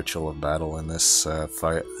enough, like a Ritual of Battle in this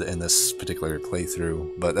in this particular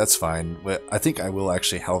playthrough, but that's fine. I think I will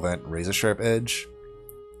actually Hellvent Razor Sharp Edge.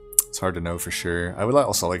 It's hard to know for sure. I would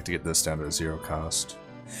also like to get this down to a 0 cost.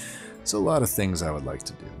 So a lot of things I would like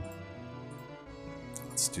to do.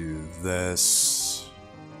 Let's do this.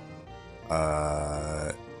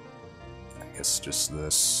 I guess just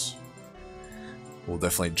this. We'll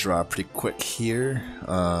definitely draw pretty quick here.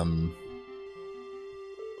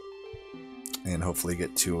 And hopefully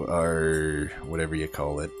get to our, whatever you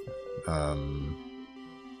call it,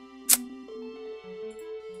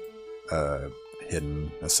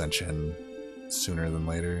 hidden ascension sooner than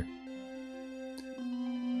later.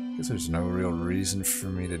 I guess there's no real reason for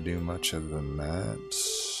me to do much other than that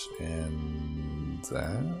and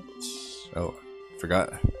that. Oh,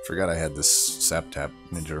 forgot I had this sap tap.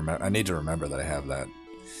 I need to remember that I have that.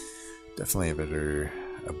 Definitely a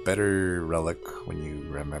better relic when you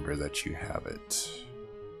remember that you have it.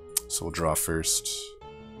 So we'll draw first.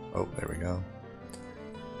 Oh, there we go.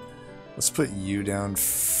 Let's put you down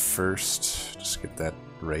first. Just get that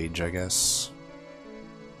rage, I guess.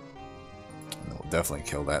 And we'll definitely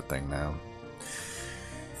kill that thing now.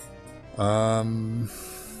 How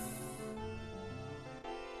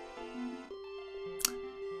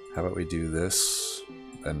about we do this?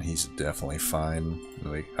 Then he's definitely fine.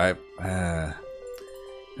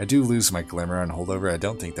 I do lose my Glimmer on holdover. I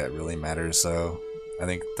don't think that really matters though. I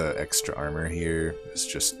think the extra armor here is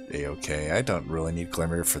just a-okay. I don't really need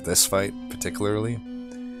Glimmer for this fight particularly.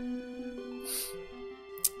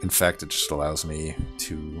 In fact, it just allows me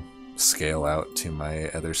to scale out to my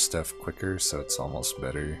other stuff quicker, so it's almost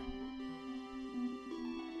better.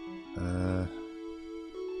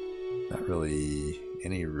 Not really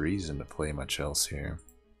any reason to play much else here.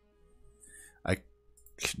 I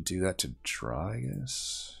can do that to draw, I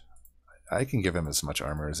guess. I can give him as much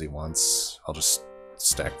armor as he wants. I'll just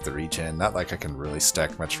stack the regen. Not like I can really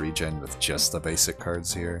stack much regen with just the basic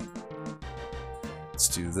cards here. Let's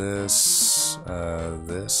do this,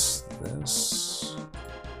 this,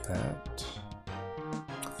 that.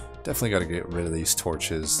 Definitely got to get rid of these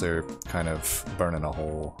torches. They're kind of burning a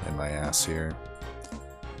hole in my ass here.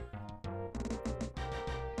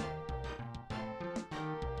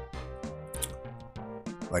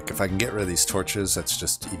 Like, if I can get rid of these torches, that's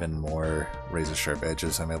just even more razor sharp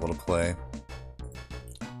edges I'm able to play.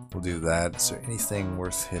 We'll do that. Is there anything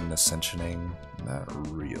worth hidden ascensioning? Not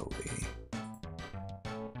really.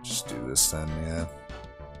 Just do this then, yeah.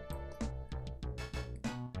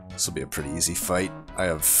 This will be a pretty easy fight. I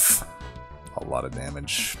have a lot of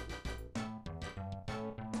damage.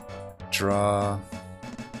 Draw.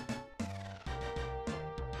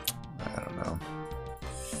 I don't know.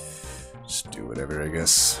 Just do whatever, I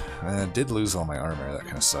guess. I did lose all my armor, that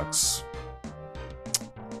kind of sucks.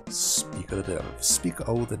 Speak of the devil. Speak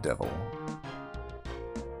o' the devil.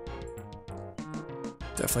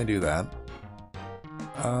 Definitely do that.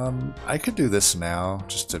 I could do this now,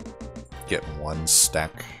 just to get one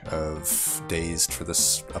stack of dazed for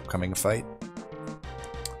this upcoming fight.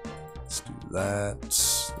 Let's do that.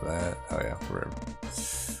 Oh yeah,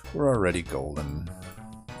 we're already golden.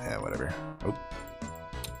 Yeah, whatever. Oh.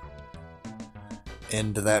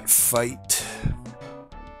 End that fight.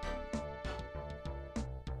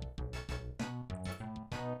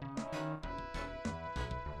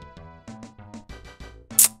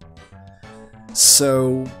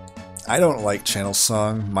 So, I don't like channel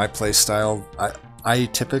song. My playstyle, I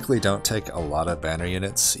typically don't take a lot of banner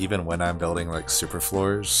units, even when I'm building like super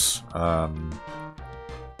floors. I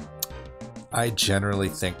generally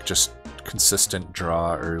think just consistent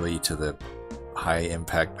draw early to the high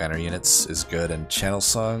impact banner units is good, and channel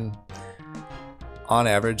song, on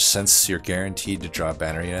average, since you're guaranteed to draw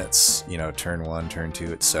banner units, you know, turn 1, turn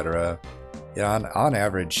 2, etc. Yeah, on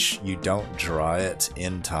average, you don't draw it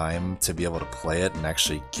in time to be able to play it and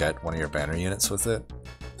actually get one of your banner units with it.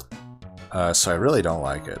 So I really don't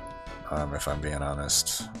like it, if I'm being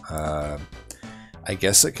honest. I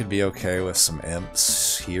guess it could be okay with some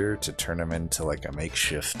imps here to turn them into like a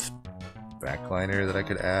makeshift backliner that I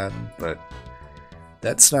could add, but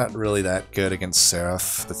that's not really that good against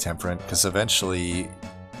Seraph, the Temperant, because eventually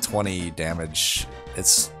 20 damage,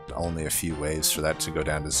 it's only a few waves for that to go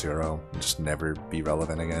down to 0 and just never be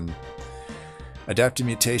relevant again. Adaptive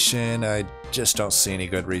Mutation, I just don't see any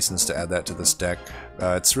good reasons to add that to this deck.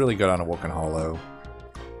 It's really good on Awoken Hollow.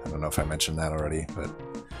 I don't know if I mentioned that already, but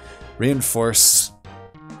Reinforce,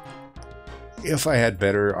 if I had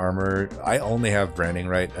better armor, I only have Branding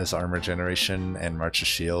Right as armor generation and March of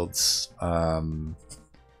Shields.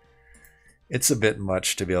 It's a bit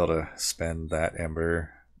much to be able to spend that Ember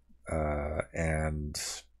and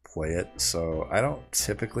play it, so I don't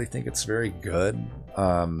typically think it's very good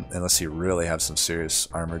unless you really have some serious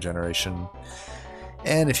armor generation,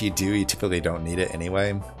 and if you do, you typically don't need it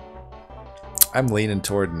anyway. I'm leaning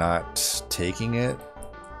toward not taking it,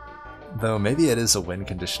 though maybe it is a win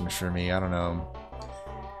condition for me, I don't know.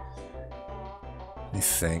 Let me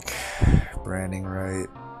think. Branding Right.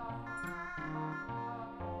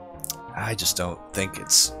 I just don't think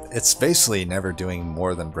it's basically never doing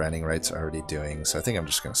more than Branding Right's already doing, so I think I'm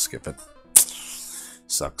just gonna skip it.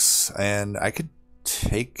 Sucks. And I could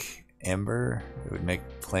take Ember. It would make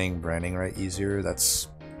playing Branding Right easier. That's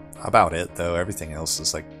about it, though. Everything else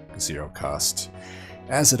is like 0 cost,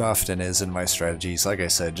 as it often is in my strategies. Like I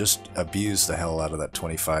said, just abuse the hell out of that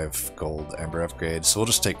 25 gold Ember upgrade. So we'll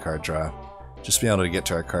just take card draw. Just being able to get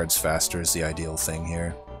to our cards faster is the ideal thing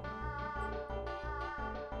here.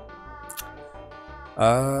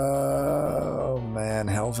 Oh man,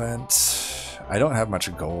 Hellvent. I don't have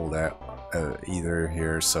much gold either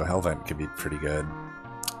here, so Hellvent could be pretty good.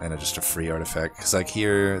 And just a free artifact. Because like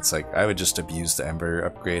here, it's like I would just abuse the Ember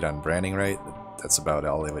upgrade on Branding Right. That's about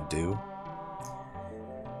all it would do.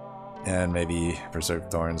 And maybe Preserve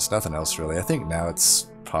Thorns, nothing else really. I think now it's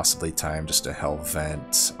possibly time just to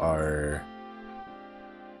Hellvent our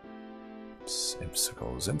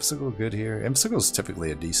Impsicle. Is Impsicle good here? Impsicle is typically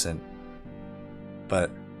a decent, but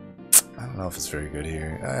I don't know if it's very good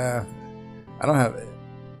here. I don't have...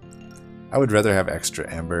 I would rather have extra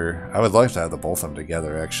Ember. I would like to have both of them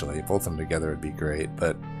together, actually. Both of them together would be great,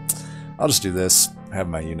 but I'll just do this. Have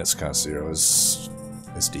my units cost 0 is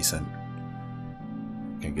decent.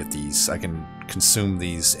 I can get these. I can consume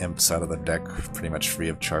these imps out of the deck pretty much free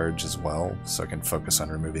of charge as well, so I can focus on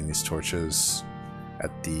removing these torches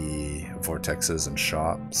at the vortexes and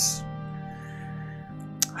shops.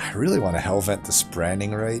 I really want to Hellvent this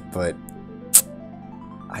Branding Right, but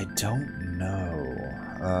I don't know.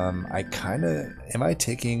 I kind of... Am I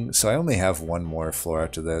taking... So I only have one more floor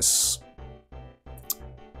after this.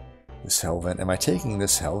 This Hellvent. Am I taking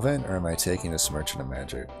this Hellvent, or am I taking this Merchant of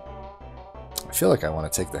Magic? I feel like I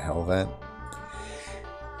want to take the Hellvent.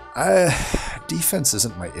 Defense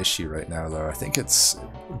isn't my issue right now, though. I think it's...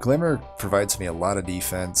 Glimmer provides me a lot of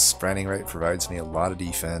defense. Branding Right provides me a lot of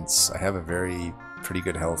defense. I have a pretty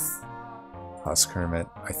good health Husk Hermit.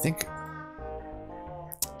 I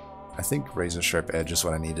think Razor Sharp Edge is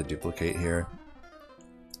what I need to duplicate here.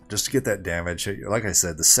 Just to get that damage. Like I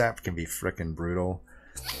said, the sap can be frickin' brutal.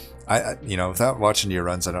 You know, without watching your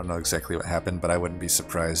runs, I don't know exactly what happened, but I wouldn't be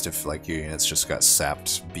surprised if like your units just got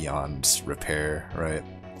sapped beyond repair, right?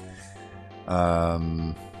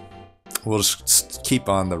 We'll just keep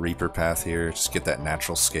on the Reaper path here, just get that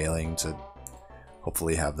natural scaling to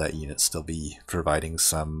hopefully have that unit still be providing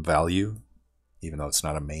some value, even though it's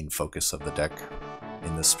not a main focus of the deck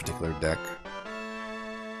in this particular deck.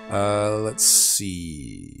 Let's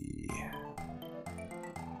see.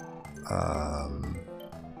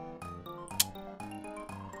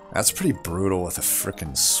 That's pretty brutal with a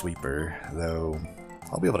frickin' sweeper, though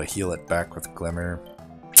I'll be able to heal it back with Glimmer.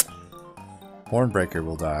 Hornbreaker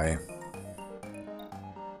will die.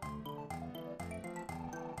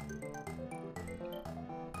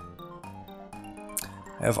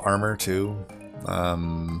 I have armor too. I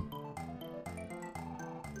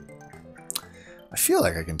feel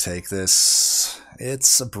like I can take this.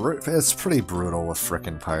 It's pretty brutal with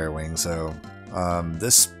frickin' Pyre Wings, though.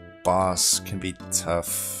 This boss can be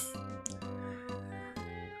tough.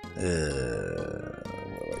 What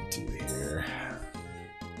do I do here?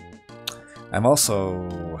 I'm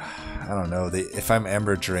also, I don't know, if I'm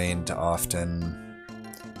Ember Drained often,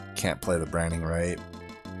 can't play the Branding right,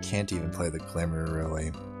 can't even play the Glimmer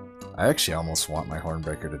really. I actually almost want my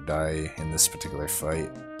Hornbreaker to die in this particular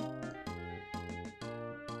fight.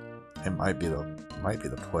 It might be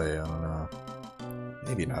the play, I don't know.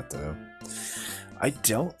 Maybe not though. I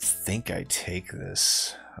don't think I take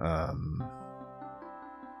this.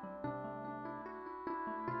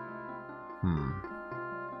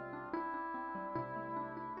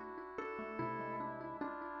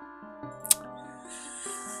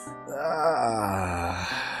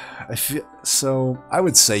 I feel so. I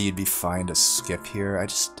would say you'd be fine to skip here. I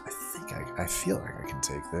feel like I can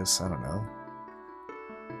take this. I don't know.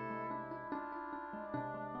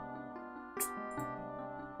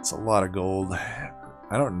 It's a lot of gold. I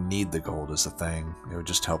don't need the gold as a thing. It would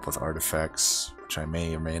just help with artifacts, which I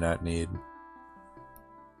may or may not need.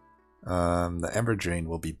 The Ember Drain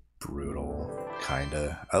will be brutal,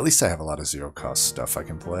 kinda. At least I have a lot of zero-cost stuff I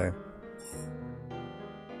can play.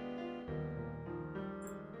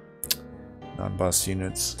 Non-boss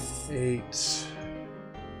units, 8.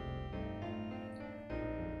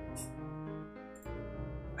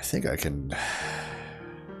 I think I can...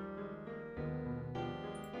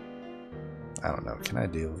 I don't know, can I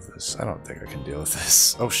deal with this? I don't think I can deal with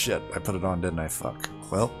this. Oh shit, I put it on, didn't I? Fuck.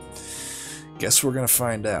 Well, guess we're gonna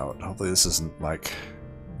find out. Hopefully this isn't, like,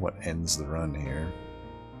 what ends the run here.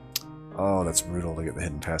 Oh, that's brutal to get the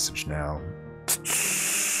hidden passage now.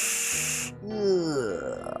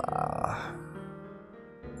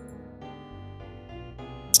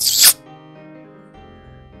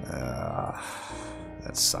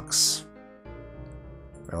 That sucks.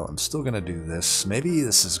 Well, I'm still gonna do this. Maybe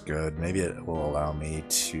this is good. Maybe it will allow me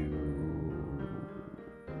to...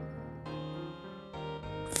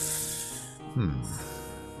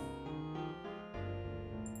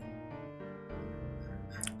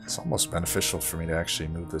 It's almost beneficial for me to actually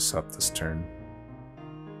move this up this turn.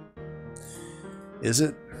 Is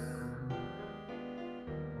it?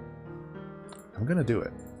 I'm gonna do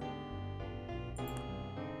it.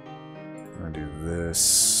 I'm gonna do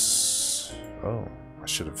this. Oh, I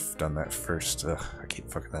should have done that first. Ugh, I keep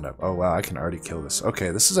fucking that up. Oh wow, I can already kill this. Okay,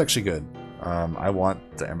 this is actually good. I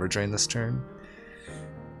want the Ember Drain this turn.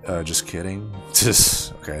 Just kidding.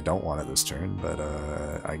 Okay, I don't want it this turn, but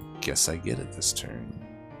I guess I get it this turn.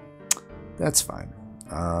 That's fine.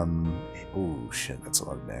 Oh shit, that's a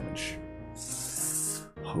lot of damage.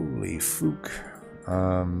 Holy fook.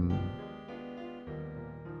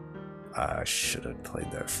 I should have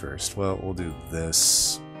played that first. Well, we'll do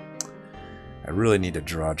this. I really need to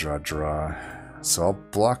draw. So I'll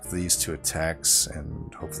block these 2 attacks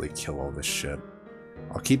and hopefully kill all this shit.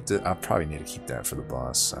 I'll probably need to keep that for the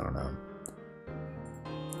boss. I don't know.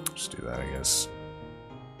 Just do that, I guess.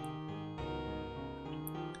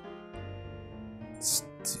 Let's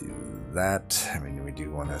do that. I mean, we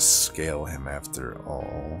do want to scale him after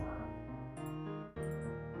all.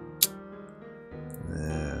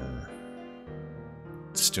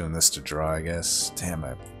 Just doing this to draw, I guess. Damn,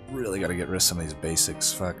 I really got to get rid of some of these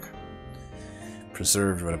basics. Fuck.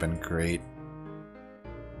 Preserved would have been great.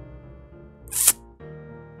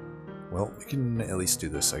 Well, we can at least do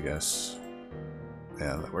this, I guess.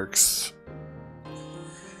 Yeah, that works.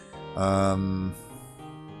 Well,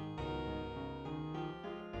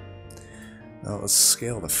 let's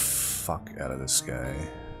scale the fuck out of this guy.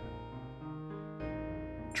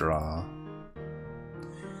 Draw.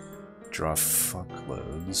 Draw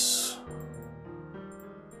fuckloads.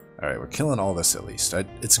 Alright, we're killing all this at least.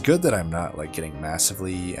 It's good that I'm not, like, getting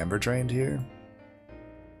massively Ember Drained here.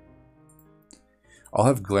 I'll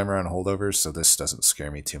have Glimmer on holdovers, so this doesn't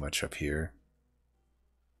scare me too much up here.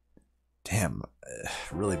 Damn,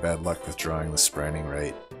 really bad luck with drawing the Branding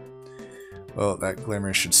right. Well, that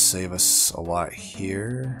Glimmer should save us a lot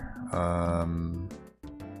here.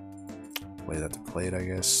 Play that to plate, I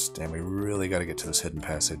guess. Damn, we really gotta get to this hidden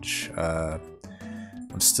passage.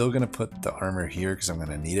 I'm still going to put the armor here because I'm going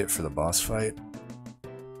to need it for the boss fight.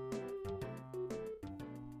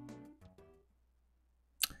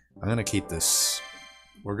 I'm going to keep this.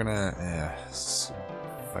 We're going to... it's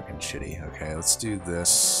fucking shitty. Okay, let's do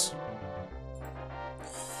this.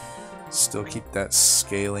 Still keep that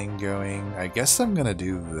scaling going. I guess I'm going to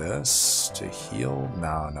do this to heal. No,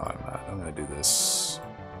 I'm not. I'm going to do this.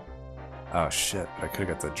 Oh shit, I could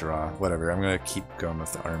have got the draw. Whatever, I'm going to keep going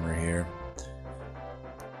with the armor here.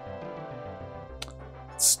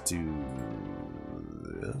 Let's do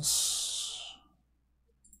this.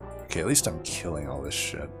 Okay, at least I'm killing all this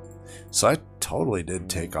shit. So I totally did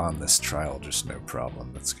take on this trial, just no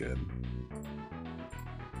problem. That's good.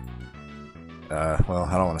 Well,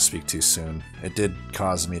 I don't want to speak too soon. It did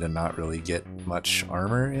cause me to not really get much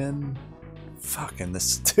armor in. Fucking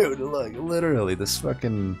this dude, look, literally, this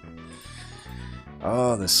fucking...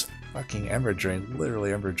 Oh, this fucking Ember Drain,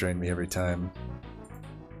 literally Ember Drained me every time.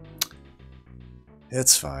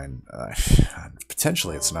 It's fine.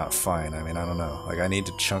 Potentially it's not fine, I mean, I don't know. Like, I need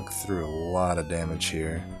to chunk through a lot of damage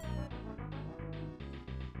here.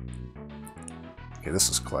 Okay, this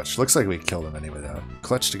is clutch. Looks like we killed him anyway, though.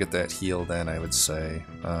 Clutch to get that heal then, I would say.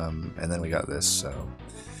 And then we got this, so...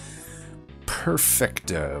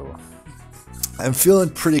 Perfecto. I'm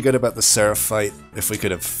feeling pretty good about the Seraph fight. If we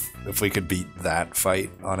could beat that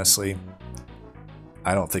fight, honestly.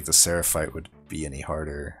 I don't think the Seraph fight would be any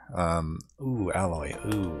harder. Ooh, alloy.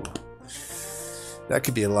 Ooh. That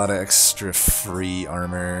could be a lot of extra free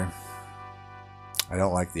armor. I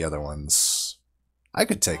don't like the other ones. I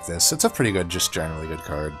could take this. It's a pretty good, just generally good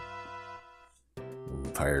card. Ooh,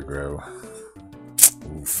 Pyrogrow.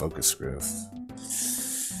 Ooh, Focus Growth.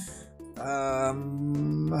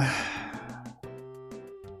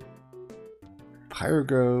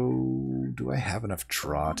 Pyrogrow... Do I have enough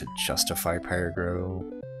draw to justify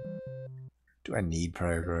Pyrogrow? Do I need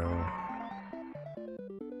Pyrogrow?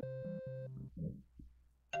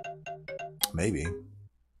 Maybe.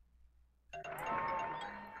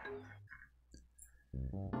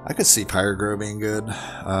 I could see Pyrogrow being good.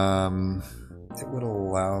 It would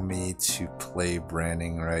allow me to play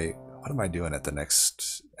Branding Right. What am I doing at the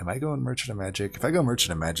next... Am I going Merchant of Magic? If I go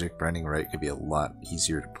Merchant of Magic, Branding Right could be a lot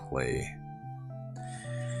easier to play.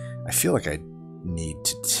 I feel like I need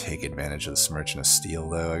to take advantage of this Merchant of Steel,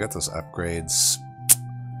 though. I got those upgrades.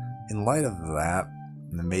 In light of that,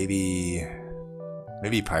 maybe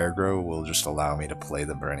Pyrogrow will just allow me to play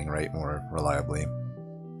the Branding Right more reliably.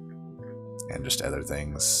 And just other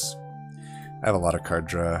things. I have a lot of card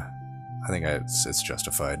draw. I think it's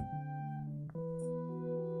justified.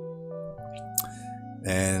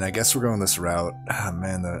 And I guess we're going this route. Ah,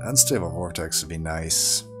 man, the Unstable Vortex would be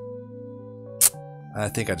nice. I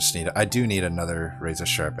think I do need another Razor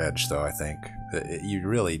Sharp Edge, though, I think. You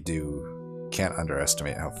really can't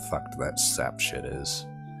underestimate how fucked that sap shit is.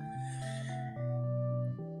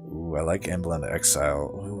 Ooh, I like Emblem Exile.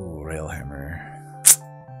 Ooh, Railhammer.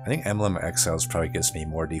 I think Emblem Exiles probably gives me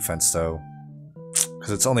more defense, though. Because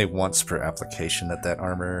it's only once per application that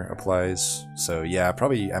armor applies. So yeah,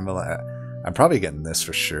 probably I'm probably getting this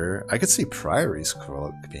for sure. I could see Priory's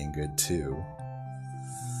Cloak being good, too.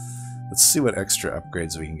 Let's see what extra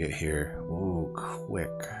upgrades we can get here. Ooh, quick.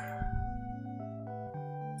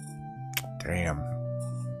 Damn.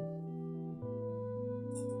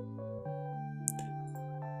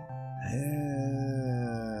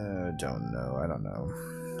 I don't know.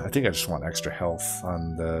 I think I just want extra health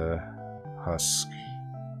on the husk.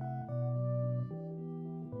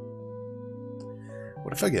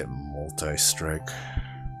 What if I get multi-strike?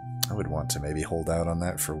 I would want to maybe hold out on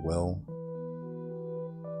that for Will.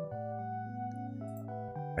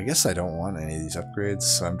 I guess I don't want any of these upgrades,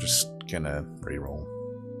 so I'm just gonna reroll.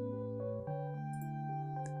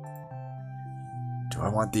 Do I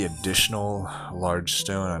want the additional large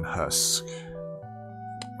stone on husk?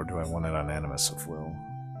 Or do I want it on Animus of Will?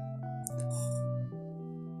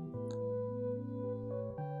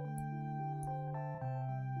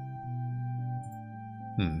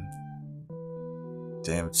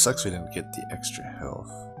 Damn, it sucks we didn't get the extra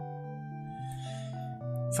health.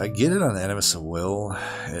 If I get it on Animus of Will,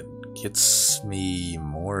 it gets me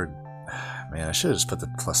more... Man, I should have just put the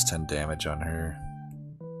plus 10 damage on her.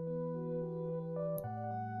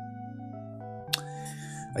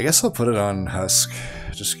 I guess I'll put it on Husk,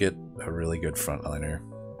 just get a really good frontliner.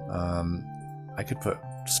 I could put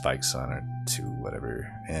spikes on it too,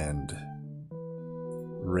 whatever, and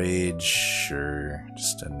Rage, sure,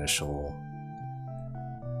 just initial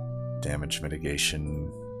damage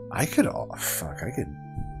mitigation. I could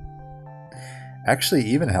Actually,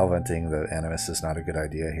 even hellventing the Animus is not a good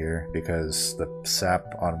idea here, because the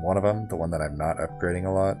sap on one of them, the one that I'm not upgrading a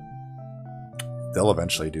lot, they'll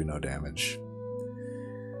eventually do no damage.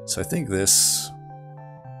 So I think this...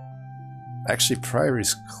 Actually,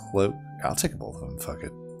 Priory's Cloak... I'll take both of them, fuck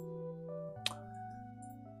it.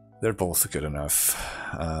 They're both good enough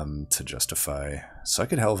to justify. So I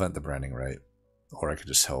could hellvent the Branding Right, or I could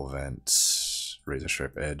just hellvent Razor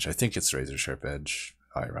Sharp Edge. I think it's Razor Sharp Edge,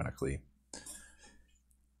 ironically.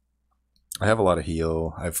 I have a lot of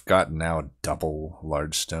heal. I've got now a double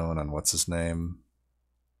large stone on what's his name.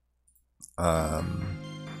 Yeah,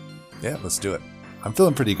 let's do it. I'm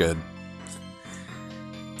feeling pretty good.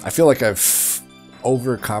 I feel like I've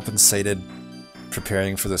overcompensated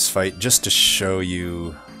preparing for this fight just to show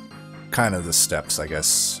you kind of the steps, I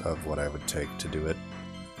guess, of what I would take to do it.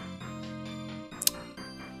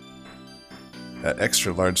 That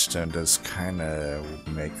extra large stone does kind of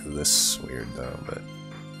make this weird though, but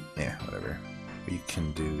yeah, whatever. We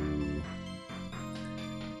can do...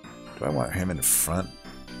 Do I want him in front?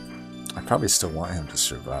 I probably still want him to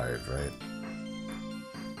survive, right?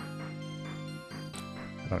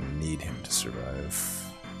 I don't need him to survive.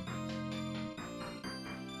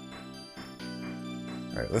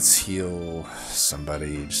 Alright, let's heal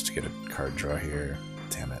somebody just to get a card draw here.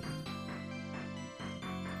 Damn it.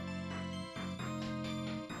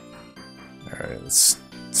 Alright, let's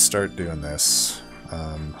start doing this.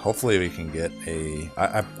 Hopefully we can get a...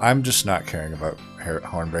 I'm just not caring about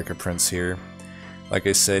Hornbreaker Prince here. Like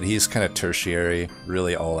I said, he's kind of tertiary.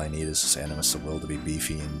 Really all I need is this Animus of Will to be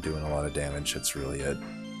beefy and doing a lot of damage. That's really it.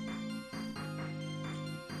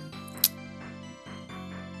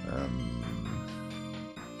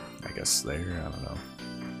 I guess there, I don't know.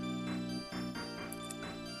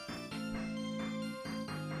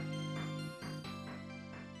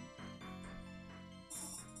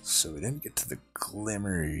 So we didn't get to the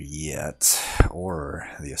Glimmer yet, or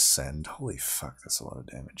the Ascend. Holy fuck, that's a lot of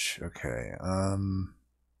damage. Okay,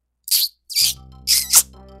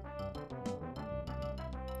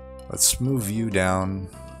 let's move you down.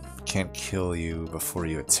 Can't kill you before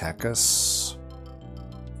you attack us.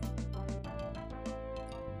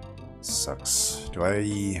 Sucks. Do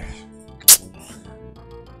I...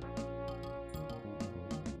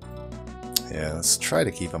 Yeah, let's try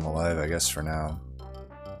to keep him alive, I guess, for now.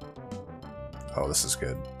 Oh, this is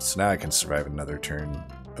good. So now I can survive another turn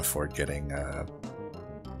before getting,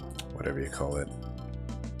 whatever you call it.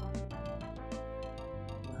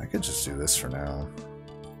 I could just do this for now.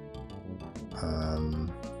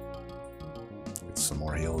 Get some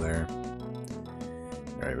more heal there.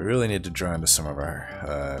 Alright, we really need to draw into some of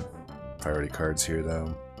our priority cards here,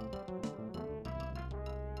 though.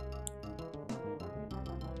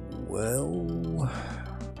 Well,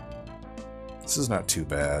 this is not too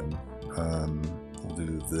bad. We'll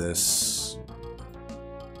do this,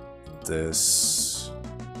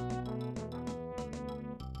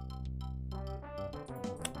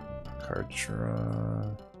 card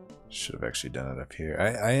draw. Should have actually done it up here.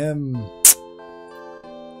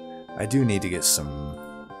 I do need to get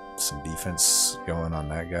some defense going on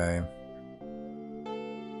that guy.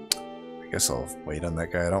 I guess I'll wait on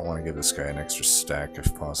that guy. I don't want to give this guy an extra stack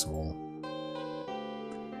if possible.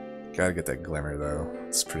 Gotta get that Glimmer though.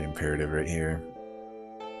 It's pretty imperative right here.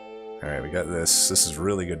 Alright, we got this. This is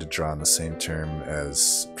really good to draw on the same term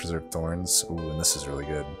as Preserved Thorns. Ooh, and this is really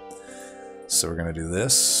good. So we're gonna do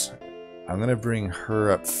this. I'm gonna bring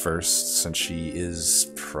her up first since she is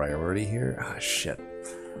priority here. Ah, shit.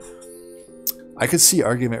 I could see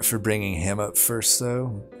argument for bringing him up first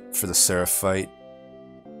though, for the Seraph fight.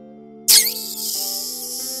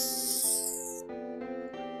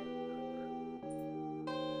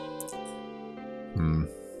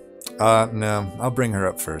 No, I'll bring her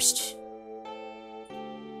up first.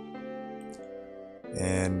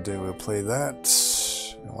 And we'll play that.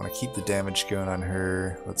 I want to keep the damage going on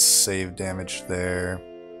her. Let's save damage there.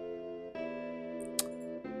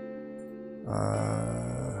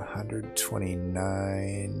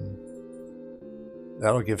 129.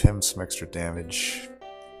 That'll give him some extra damage.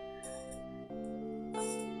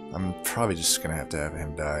 I'm probably just gonna have to have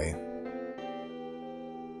him die.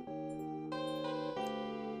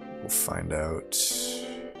 We'll find out.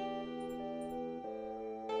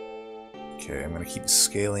 Okay, I'm gonna keep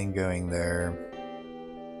scaling going there.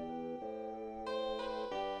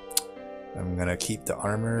 I'm gonna keep the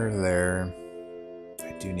armor there.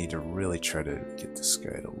 I do need to really try to get this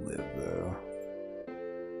guy to live though.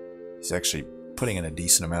 He's actually putting in a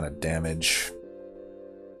decent amount of damage.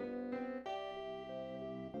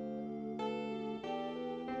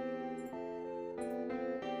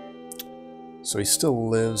 So he still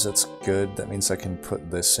lives, that's good. That means I can put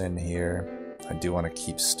this in here. I do want to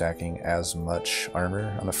keep stacking as much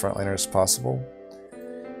armor on the frontliner as possible.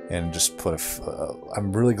 And just put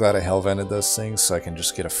I'm really glad I hell-vented those things so I can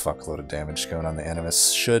just get a fuckload of damage going on the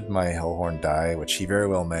Animus. Should my Hellhorn die, which he very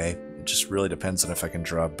well may. It just really depends on if I can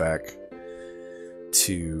draw back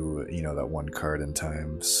to, you know, that one card in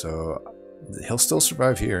time. So he'll still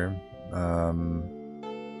survive here.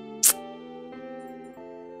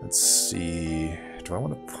 Let's see. Do I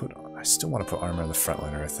want to put... I still want to put armor on the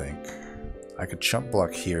frontliner, I think. I could chump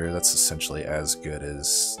block here. That's essentially as good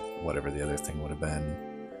as whatever the other thing would have been.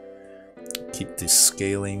 Keep the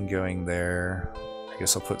scaling going there. I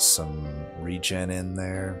guess I'll put some regen in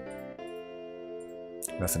there.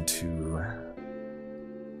 Nothing too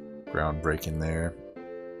groundbreaking there.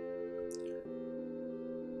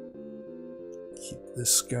 Keep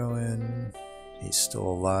this going. He's still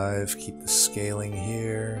alive. Keep the scaling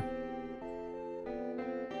here.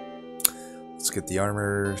 Let's get the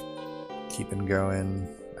armor keeping going.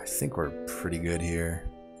 I think we're pretty good here.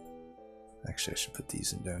 Actually, I should put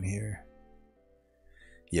these in down here.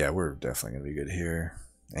 Yeah, we're definitely going to be good here.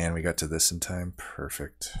 And we got to this in time.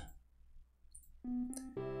 Perfect.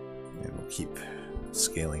 And we'll keep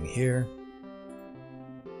scaling here.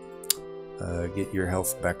 Get your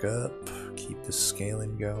health back up. Keep the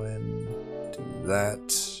scaling going. Do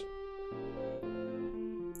that.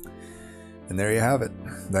 And there you have it.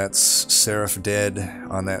 That's Seraph dead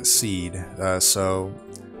on that seed. So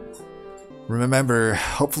remember,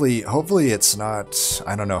 hopefully it's not,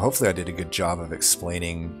 I don't know, hopefully I did a good job of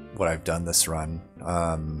explaining what I've done this run.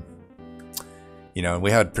 You know,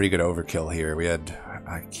 we had pretty good overkill here. We had,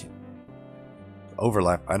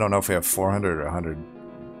 overlap, I don't know if we have 400 or 100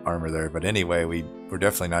 armor there, but anyway, we're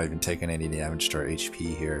definitely not even taking any damage to our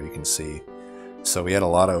HP here, you can see. So we had a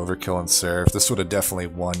lot of overkill on Seraph. This would have definitely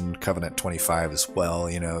won Covenant 25 as well,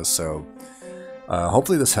 you know, so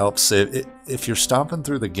hopefully this helps. If you're stomping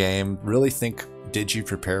through the game, really think, did you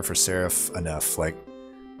prepare for Seraph enough? Like,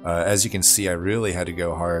 as you can see, I really had to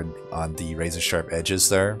go hard on the razor sharp edges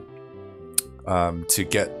there to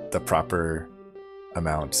get the proper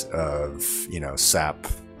amount of, you know, sap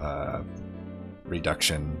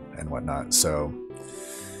reduction and whatnot. So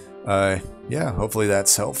yeah, hopefully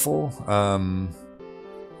that's helpful.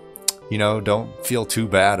 You know, don't feel too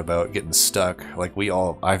bad about getting stuck. Like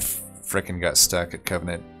I've frickin' got stuck at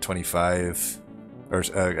Covenant 25 or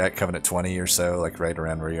at Covenant 20 or so, like right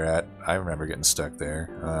around where you're at. I remember getting stuck there.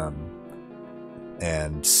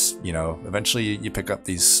 And you know, eventually you pick up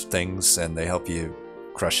these things and they help you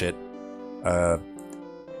crush it.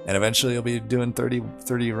 And eventually you'll be doing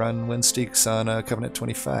 30 run win streaks on Covenant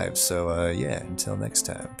 25. So yeah, until next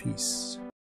time, peace.